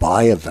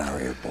buy a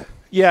variable?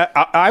 Yeah,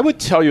 I would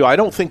tell you, I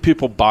don't think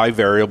people buy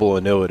variable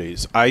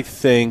annuities. I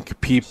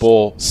think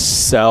people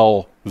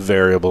sell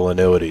variable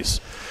annuities.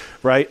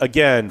 Right?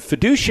 Again,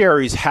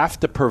 fiduciaries have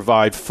to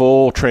provide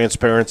full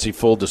transparency,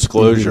 full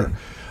disclosure.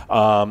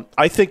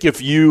 I think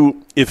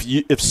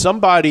if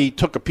somebody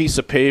took a piece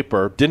of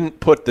paper, didn't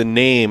put the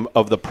name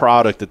of the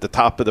product at the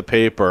top of the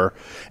paper,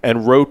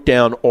 and wrote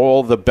down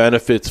all the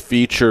benefits,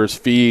 features,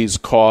 fees,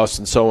 costs,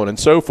 and so on and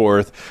so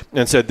forth,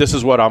 and said, "This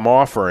is what I'm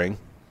offering,"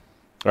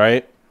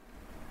 right?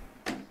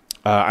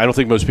 I don't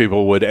think most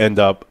people would end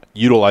up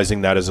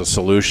utilizing that as a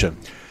solution.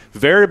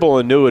 Variable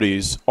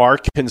annuities are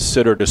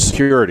considered a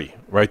security,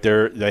 right?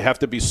 They have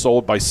to be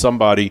sold by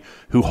somebody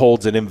who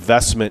holds an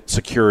investment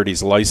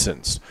securities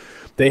license.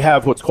 They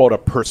have what's called a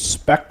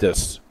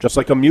prospectus, just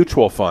like a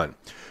mutual fund.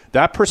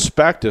 That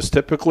prospectus,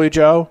 typically,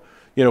 Joe,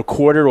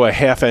 quarter to a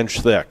half inch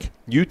thick.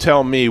 You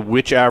tell me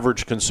which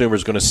average consumer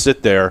is going to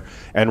sit there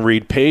and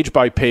read page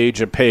by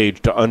page and page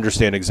to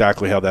understand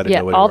exactly how that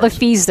annuity all works. the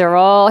fees, they're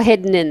all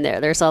hidden in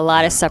there. There's a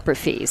lot of separate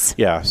fees.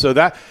 Yeah, so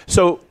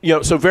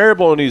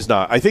variable annuities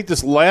not. I think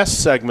this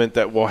last segment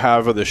that we'll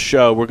have of the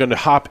show, we're going to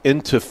hop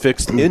into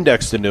fixed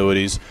indexed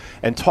annuities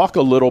and talk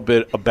a little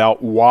bit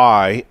about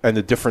why and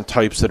the different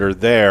types that are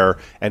there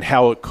and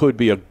how it could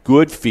be a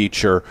good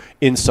feature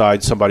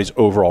inside somebody's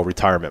overall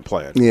retirement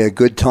plan. Yeah,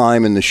 good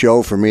time in the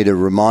show for me to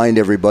remind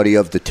everybody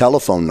of the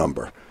telephone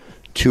number,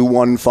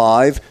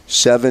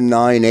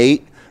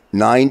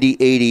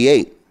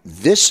 215-798-9088.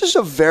 This is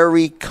a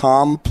very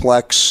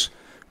complex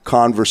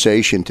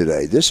conversation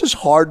today. This is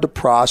hard to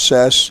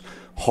process,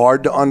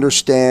 hard to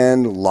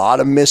understand, a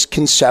lot of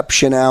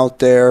misconception out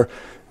there.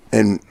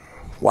 And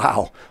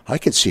wow, I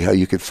could see how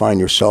you could find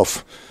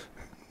yourself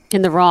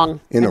in the wrong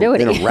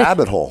annuity. In a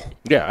rabbit hole.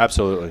 Yeah,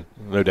 absolutely.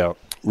 No doubt.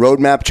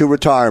 Roadmap to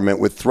Retirement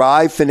with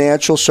Thrive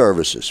Financial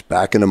Services.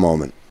 Back in a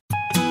moment.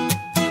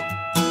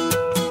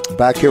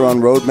 Back here on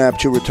Roadmap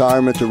to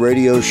Retirement, the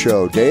radio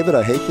show. David,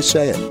 I hate to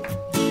say it.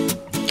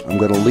 I'm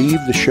going to leave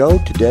the show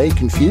today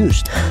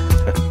confused.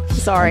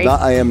 Sorry.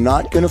 I am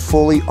not going to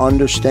fully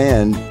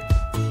understand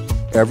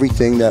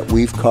everything that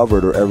we've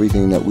covered or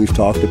everything that we've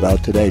talked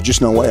about today.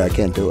 Just no way. I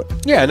can't do it.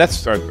 Yeah, and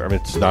it's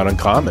not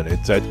uncommon.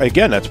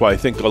 That's why I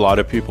think a lot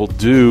of people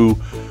do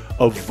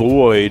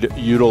avoid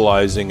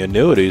utilizing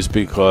annuities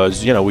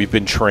because, we've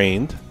been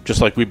trained,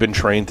 just like we've been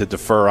trained to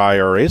defer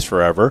IRAs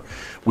forever.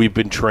 We've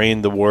been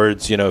trained the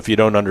words, if you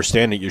don't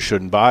understand it, you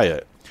shouldn't buy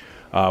it.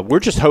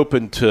 We're just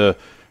hoping to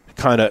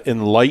kind of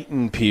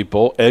enlighten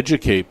people,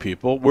 educate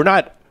people. We're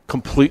not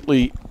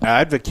completely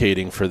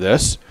advocating for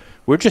this.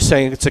 We're just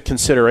saying it's a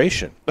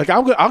consideration. Like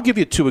I'll give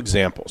you two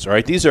examples, all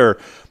right? These are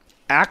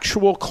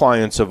actual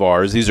clients of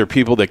ours. These are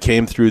people that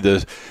came through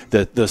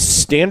the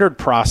standard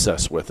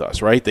process with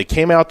us, right? They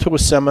came out to a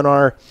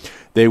seminar.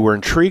 They were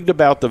intrigued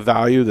about the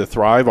value that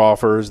Thrive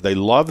offers. They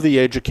love the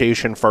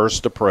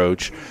education-first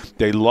approach.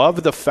 They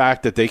love the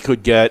fact that they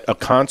could get a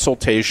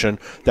consultation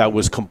that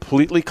was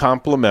completely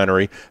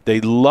complimentary. They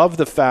love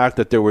the fact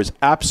that there was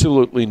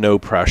absolutely no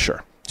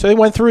pressure. So they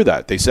went through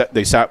that. They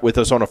sat with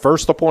us on a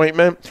first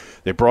appointment.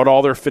 They brought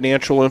all their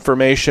financial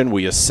information.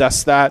 We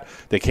assessed that.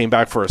 They came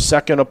back for a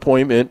second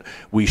appointment.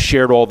 We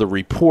shared all the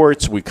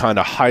reports. We kind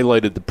of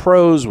highlighted the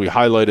pros. We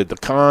highlighted the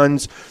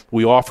cons.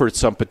 We offered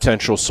some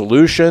potential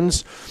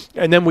solutions.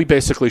 And then we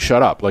basically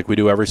shut up like we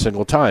do every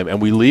single time. And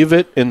we leave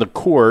it in the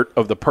court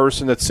of the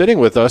person that's sitting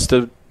with us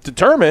to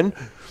determine,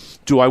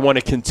 do I want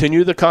to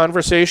continue the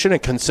conversation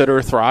and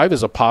consider Thrive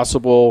as a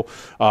possible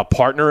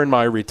partner in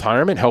my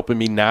retirement, helping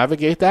me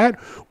navigate that?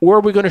 Or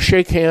are we going to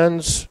shake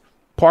hands,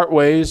 part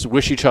ways,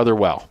 wish each other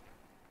well?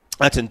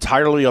 That's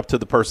entirely up to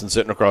the person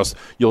sitting across.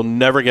 You'll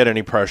never get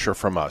any pressure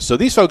from us. So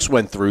these folks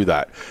went through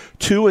that.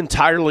 Two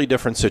entirely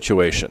different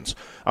situations.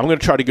 I'm going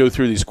to try to go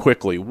through these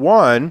quickly.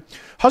 One,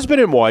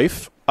 husband and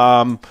wife,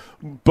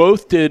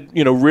 both did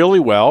really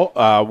well.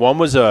 One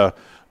was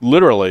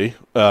literally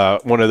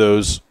one of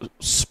those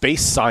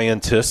space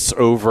scientists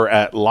over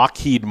at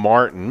Lockheed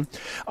Martin.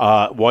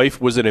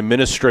 Wife was an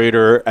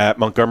administrator at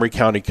Montgomery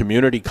County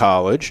Community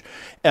College.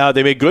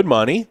 They made good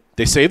money.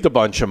 They saved a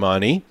bunch of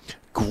money.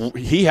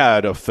 He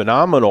had a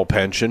phenomenal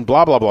pension,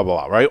 blah, blah, blah,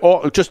 blah, right?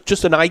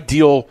 Just an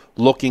ideal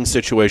looking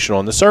situation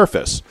on the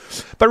surface.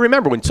 But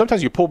remember, when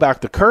sometimes you pull back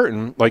the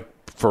curtain, like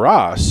for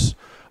us,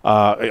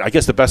 I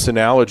guess the best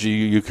analogy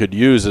you could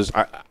use is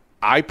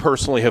I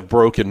personally have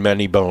broken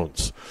many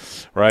bones.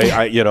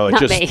 Right,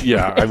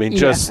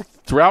 just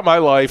throughout my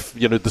life,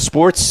 the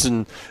sports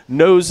and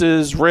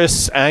noses,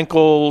 wrists,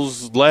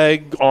 ankles,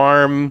 leg,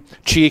 arm,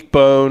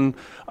 cheekbone,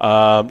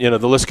 the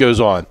list goes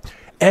on.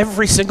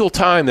 Every single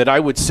time that I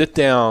would sit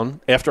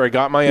down after I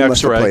got my X-ray,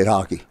 must have played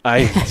hockey.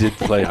 I did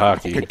play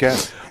hockey. Good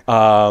guess.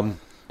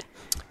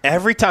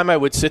 Every time I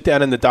would sit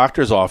down in the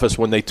doctor's office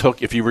when they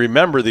took, if you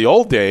remember the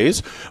old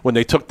days, when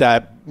they took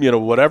that,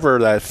 whatever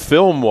that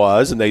film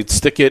was, and they'd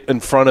stick it in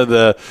front of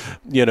the,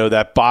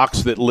 that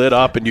box that lit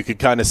up and you could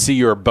kind of see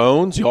your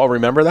bones. You all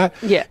remember that?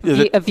 Yeah,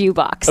 a view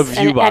box. A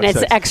view box. And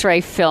it's X-ray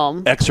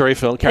film. X-ray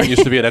film. Karen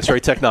used to be an X-ray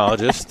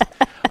technologist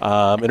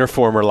in her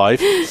former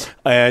life.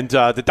 And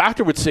the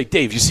doctor would say,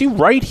 Dave, you see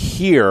right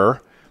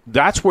here,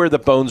 that's where the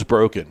bone's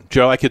broken.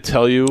 Joe, I could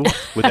tell you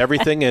with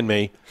everything in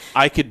me,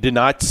 did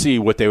not see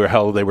what they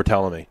were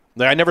telling me.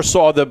 Like, I never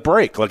saw the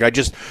break. Like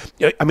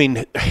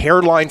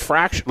hairline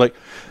fraction. Like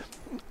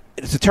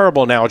it's a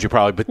terrible analogy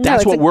probably, but No,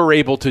 that's it's what we're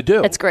able to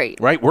do. That's great.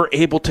 Right? We're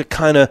able to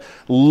kind of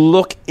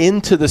look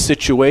into the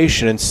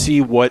situation and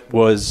see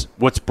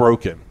what's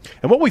broken.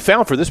 And what we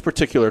found for this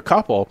particular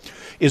couple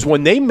is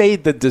when they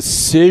made the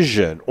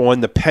decision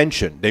on the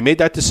pension, they made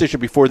that decision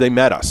before they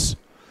met us.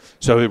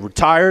 So they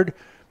retired,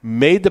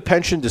 made the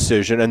pension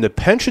decision, and the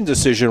pension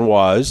decision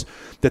was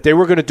that they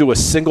were going to do a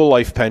single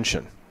life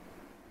pension.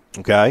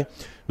 Okay?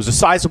 It was a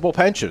sizable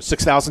pension,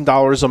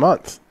 $6,000 a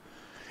month.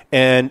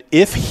 And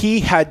if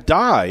he had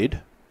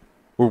died,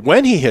 or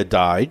when he had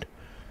died,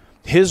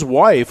 his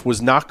wife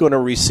was not going to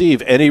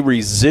receive any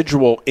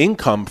residual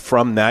income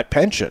from that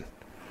pension.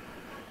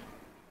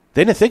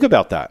 They didn't think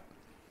about that,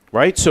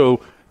 right?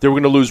 So they were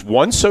going to lose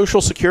one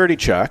Social Security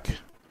check,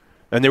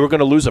 and they were going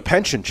to lose a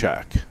pension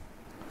check.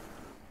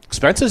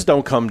 Expenses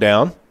don't come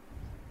down.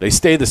 They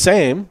stay the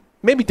same.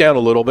 Maybe down a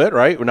little bit,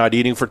 right? We're not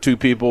eating for two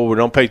people. We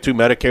don't pay two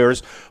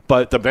Medicares.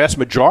 But the vast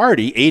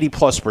majority,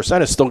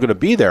 80+%, is still going to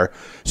be there.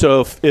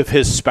 So if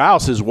his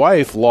spouse, his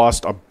wife,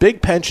 lost a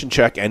big pension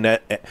check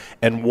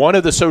and one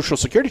of the Social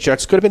Security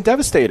checks, could have been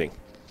devastating.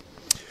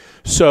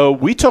 So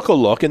we took a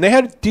look, and they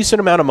had a decent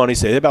amount of money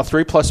saved, about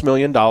 $3+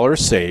 million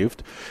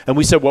saved. And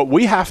we said what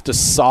we have to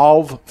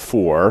solve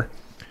for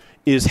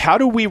is how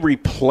do we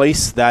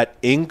replace that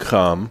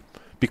income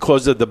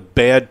because of the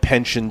bad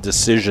pension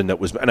decision that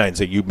was, and I didn't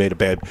say you made a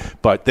bad,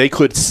 but they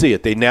could see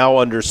it. They now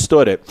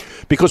understood it.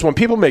 Because when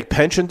people make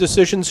pension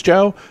decisions,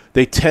 Joe,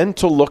 they tend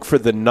to look for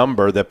the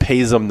number that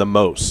pays them the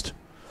most.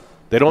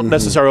 They don't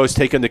necessarily always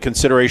take into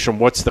consideration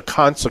what's the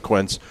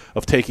consequence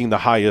of taking the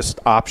highest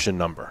option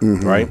number,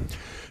 right?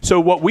 So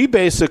what we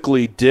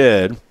basically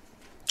did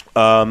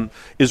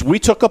is we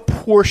took a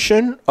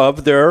portion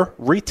of their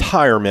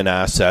retirement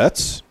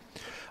assets,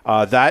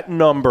 that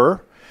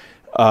number,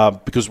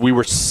 because we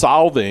were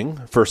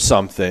solving for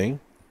something,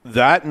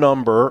 that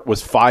number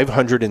was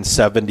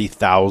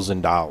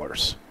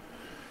 $570,000,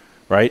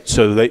 right?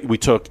 So we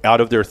took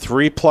out of their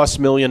 $3+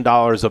 million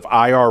of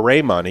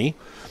IRA money,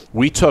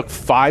 we took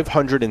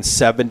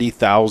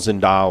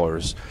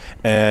 $570,000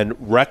 and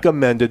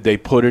recommended they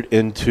put it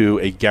into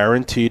a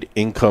guaranteed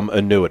income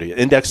annuity,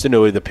 indexed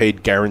annuity that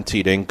paid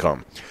guaranteed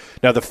income.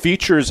 Now, the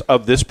features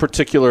of this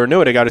particular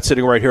annuity, I got it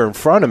sitting right here in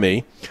front of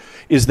me,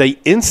 is they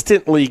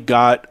instantly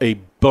got a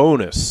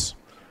bonus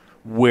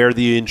where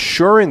the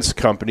insurance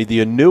company, the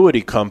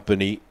annuity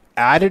company,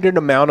 added an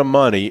amount of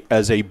money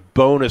as a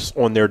bonus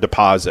on their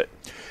deposit.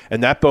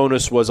 And that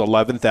bonus was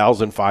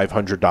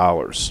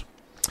 $11,500.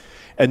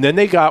 And then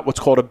they got what's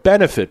called a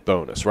benefit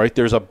bonus, right?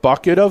 There's a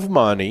bucket of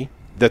money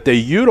that they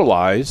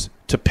utilize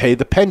to pay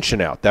the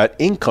pension out, that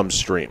income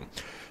stream.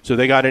 So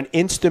they got an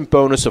instant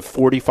bonus of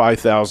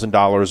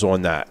 $45,000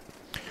 on that.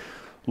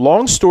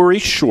 Long story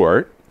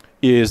short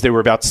is they were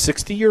about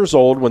 60 years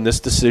old when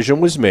this decision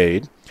was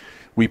made.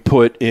 We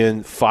put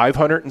in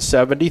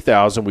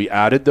 $570,000. We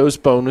added those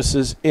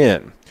bonuses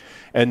in.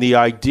 And the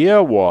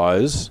idea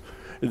was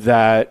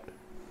that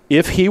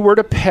if he were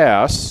to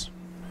pass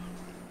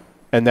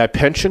and that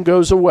pension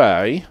goes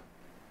away,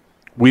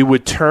 we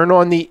would turn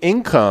on the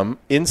income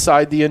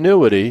inside the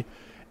annuity,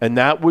 and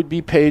that would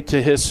be paid to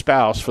his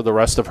spouse for the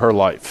rest of her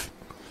life.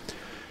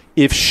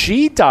 If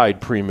she died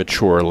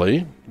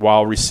prematurely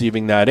while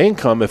receiving that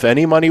income, if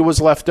any money was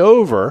left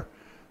over,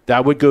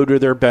 that would go to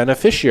their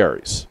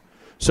beneficiaries.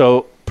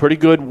 So pretty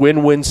good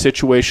win-win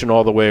situation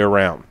all the way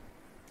around.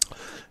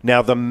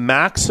 Now, the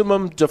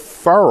maximum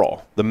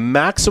deferral, the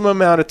maximum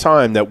amount of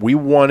time that we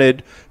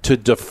wanted to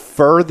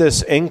defer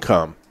this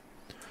income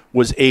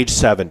was age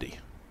 70.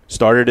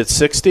 Started at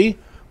 60,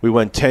 we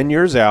went 10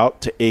 years out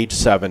to age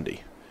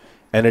 70.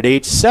 And at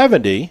age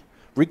 70,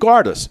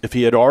 regardless, if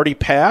he had already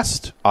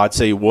passed, I'd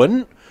say he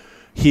wouldn't.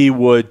 He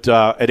would,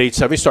 at age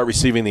 70, start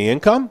receiving the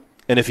income.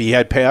 And if he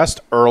had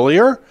passed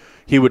earlier,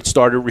 he would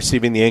start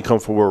receiving the income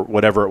for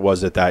whatever it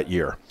was at that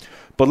year.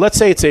 But let's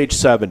say it's age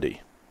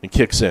 70 and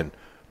kicks in.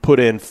 Put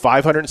in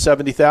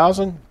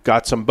 $570,000,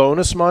 got some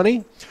bonus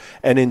money,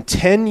 and in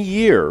 10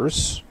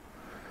 years,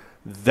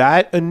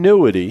 that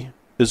annuity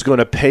is going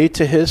to pay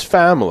to his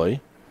family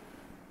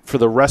for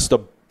the rest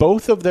of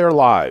both of their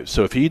lives.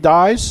 So if he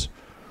dies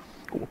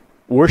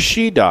or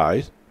she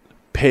dies,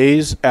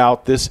 pays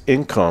out this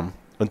income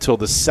until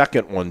the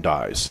second one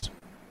dies.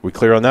 We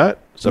clear on that?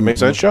 Does that make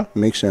sense, Joe?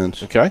 Makes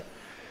sense. Okay.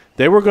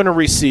 They were going to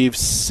receive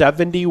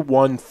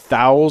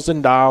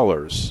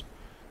 $71,000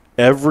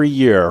 every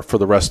year for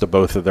the rest of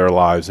both of their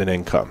lives in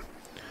income.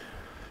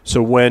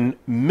 So when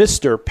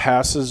Mr.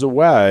 passes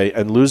away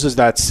and loses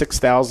that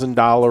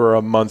 $6,000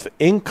 a month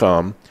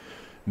income,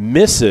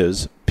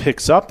 Mrs.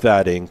 picks up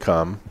that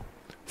income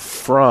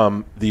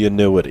from the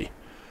annuity.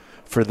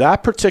 For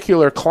that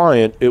particular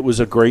client, it was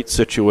a great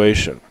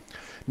situation.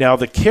 Now,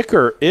 the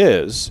kicker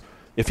is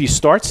if he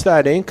starts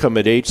that income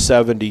at age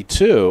 70, it's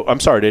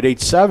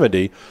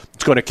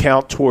going to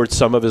count towards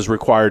some of his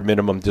required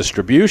minimum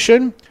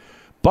distribution.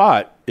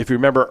 But if you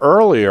remember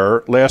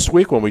earlier, last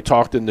week when we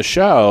talked in the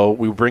show,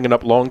 we were bringing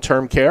up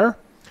long-term care.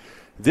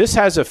 This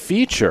has a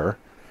feature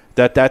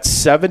that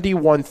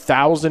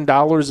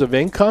 $71,000 of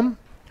income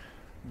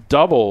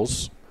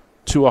doubles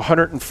to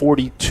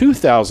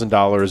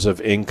 $142,000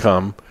 of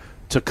income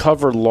to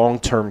cover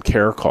long-term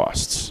care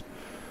costs.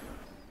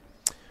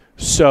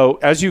 So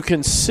as you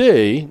can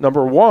see,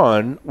 number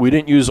one, we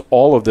didn't use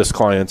all of this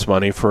client's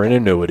money for an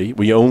annuity.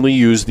 We only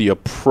used the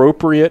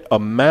appropriate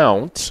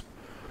amount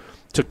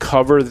to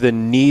cover the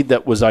need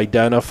that was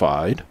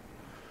identified.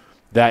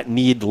 That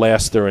need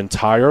lasts their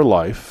entire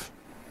life.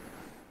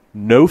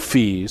 No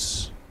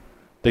fees.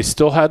 They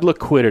still had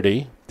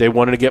liquidity. They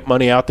wanted to get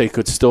money out. They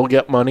could still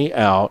get money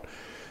out.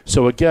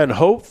 So again,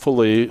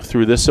 hopefully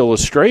through this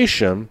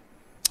illustration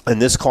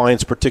and this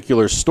client's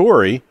particular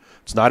story,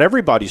 it's not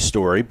everybody's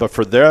story, but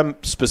for them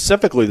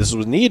specifically, this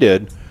was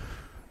needed.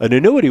 An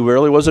annuity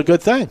really was a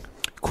good thing.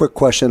 Quick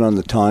question on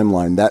the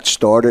timeline. That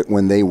started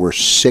when they were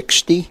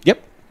 60?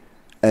 Yep.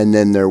 And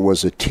then there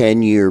was a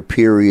 10-year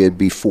period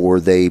before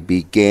they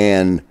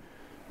began,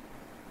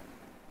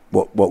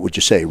 what would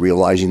you say,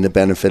 realizing the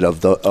benefit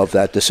of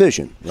that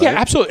decision, right? Yeah,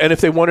 absolutely. And if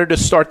they wanted to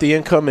start the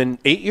income in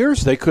 8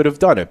 years, they could have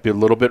done it. Be a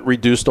little bit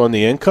reduced on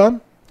the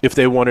income. If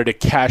they wanted to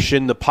cash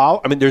in the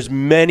policy, I mean, there's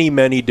many,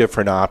 many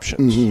different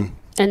options. Mm-hmm.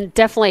 And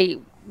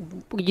definitely,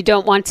 you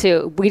don't want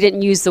to, we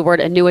didn't use the word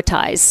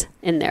annuitize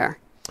in there.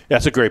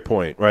 That's a great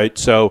point, right?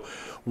 So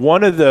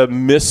one of the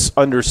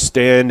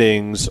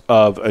misunderstandings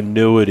of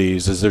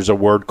annuities is there's a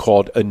word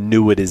called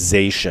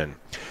annuitization.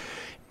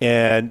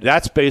 And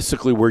that's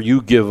basically where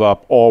you give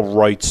up all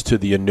rights to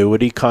the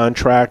annuity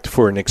contract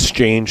for an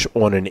exchange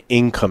on an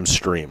income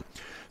stream.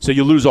 So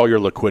you lose all your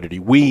liquidity.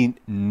 We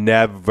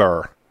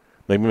never,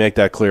 let me make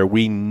that clear,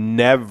 we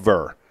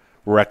never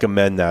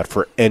recommend that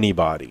for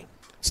anybody.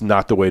 It's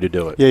not the way to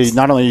do it. Yeah,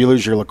 not only you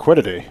lose your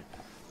liquidity,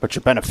 but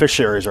your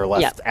beneficiaries are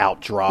left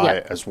out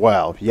dry as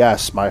well.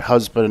 Yes, my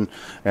husband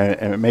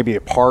and maybe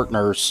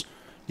partners,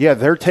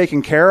 they're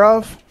taken care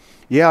of.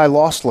 Yeah, I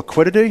lost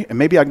liquidity, and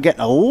maybe I'm getting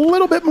a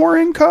little bit more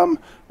income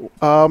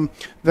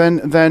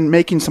than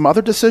making some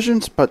other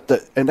decisions.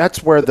 And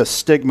that's where the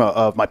stigma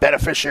of my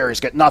beneficiaries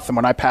get nothing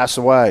when I pass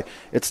away.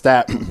 It's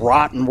that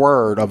rotten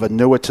word of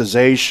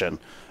annuitization.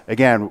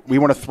 Again, we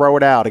want to throw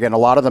it out. Again, a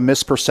lot of the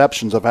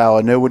misperceptions of how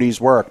annuities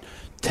work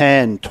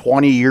 10,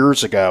 20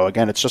 years ago.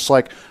 Again, it's just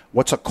like,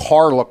 what's a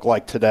car look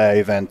like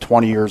today than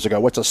 20 years ago?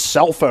 What's a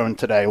cell phone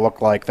today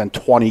look like than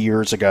 20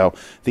 years ago?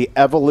 The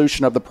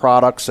evolution of the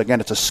products,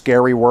 again, it's a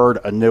scary word,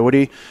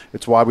 annuity.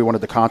 It's why we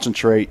wanted to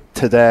concentrate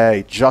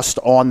today just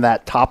on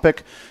that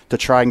topic to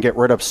try and get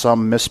rid of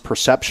some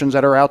misperceptions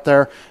that are out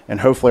there. And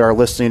hopefully our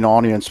listening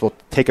audience will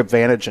take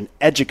advantage and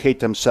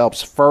educate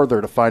themselves further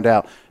to find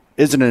out,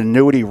 is an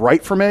annuity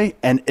right for me?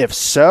 And if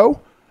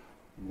so,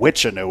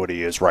 which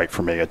annuity is right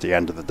for me at the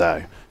end of the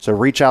day. So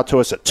reach out to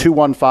us at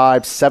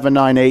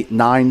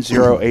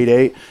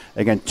 215-798-9088.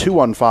 Again,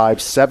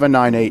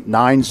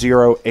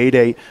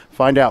 215-798-9088.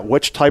 Find out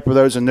which type of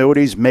those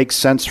annuities makes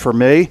sense for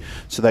me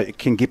so that it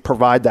can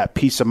provide that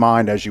peace of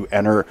mind as you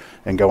enter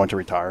and go into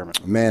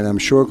retirement. Man, I'm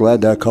sure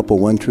glad that couple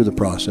went through the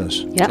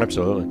process. Yeah,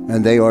 absolutely.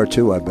 And they are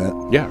too, I bet.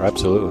 Yeah,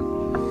 absolutely.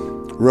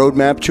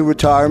 Roadmap to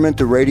Retirement,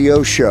 the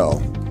radio show.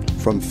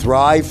 From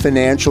Thrive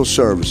Financial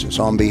Services,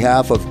 on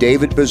behalf of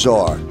David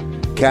Bazaar,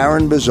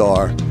 Karen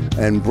Bazaar,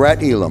 and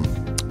Brett Elam.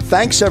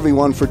 Thanks,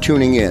 everyone, for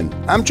tuning in.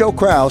 I'm Joe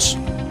Kraus.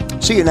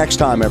 See you next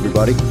time,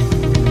 everybody.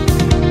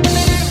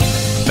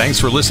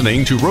 Thanks for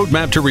listening to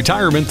Roadmap to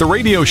Retirement, the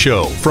radio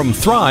show from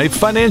Thrive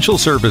Financial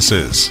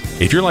Services.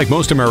 If you're like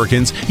most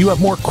Americans, you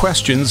have more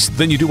questions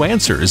than you do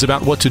answers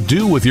about what to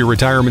do with your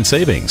retirement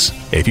savings.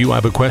 If you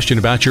have a question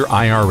about your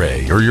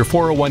IRA or your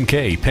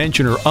 401k,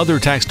 pension, or other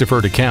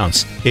tax-deferred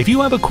accounts, if you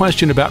have a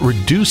question about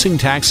reducing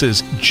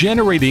taxes,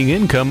 generating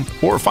income,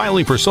 or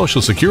filing for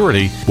Social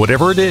Security,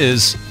 whatever it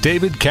is,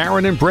 David,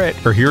 Karen, and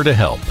Brett are here to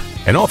help.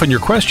 And often your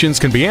questions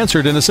can be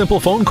answered in a simple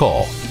phone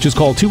call. Just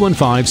call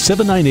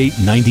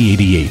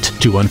 215-798-9088.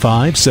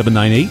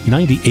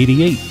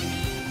 215-798-9088.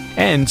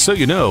 And so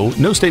you know,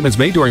 no statements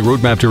made during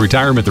Roadmap to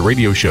Retirement, the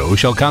radio show,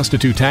 shall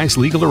constitute tax,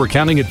 legal, or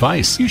accounting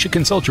advice. You should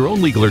consult your own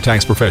legal or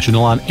tax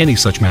professional on any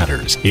such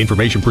matters. The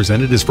information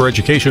presented is for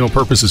educational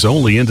purposes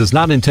only and does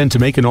not intend to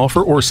make an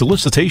offer or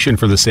solicitation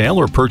for the sale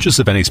or purchase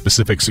of any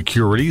specific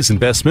securities,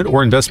 investment,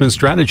 or investment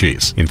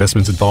strategies.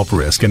 Investments involve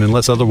risk and,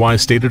 unless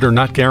otherwise stated, are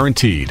not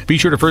guaranteed. Be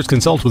sure to first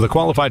consult with a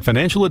qualified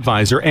financial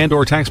advisor and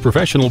or tax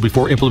professional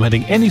before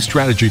implementing any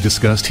strategy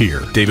discussed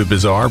here. David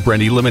Bazaar,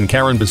 Brent Elam, and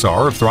Karen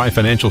Bazaar of Thrive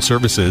Financial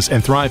Services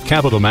and Thrive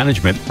Capital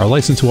Management are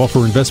licensed to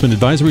offer investment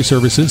advisory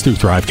services through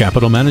Thrive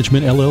Capital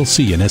Management,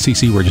 LLC, an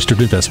SEC-registered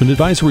investment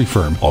advisory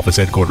firm. Office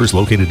headquarters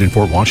located in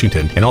Fort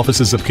Washington, and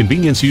offices of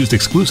convenience used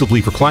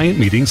exclusively for client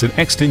meetings in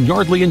Exton,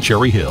 Yardley, and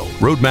Cherry Hill.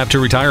 Roadmap to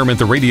Retirement,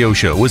 the radio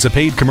show, is a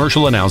paid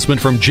commercial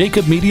announcement from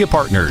Jacob Media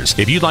Partners.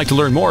 If you'd like to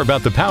learn more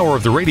about the power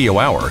of the radio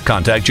hour,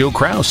 contact Joe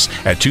Kraus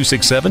at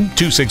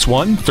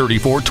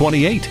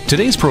 267-261-3428.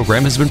 Today's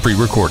program has been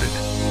pre-recorded.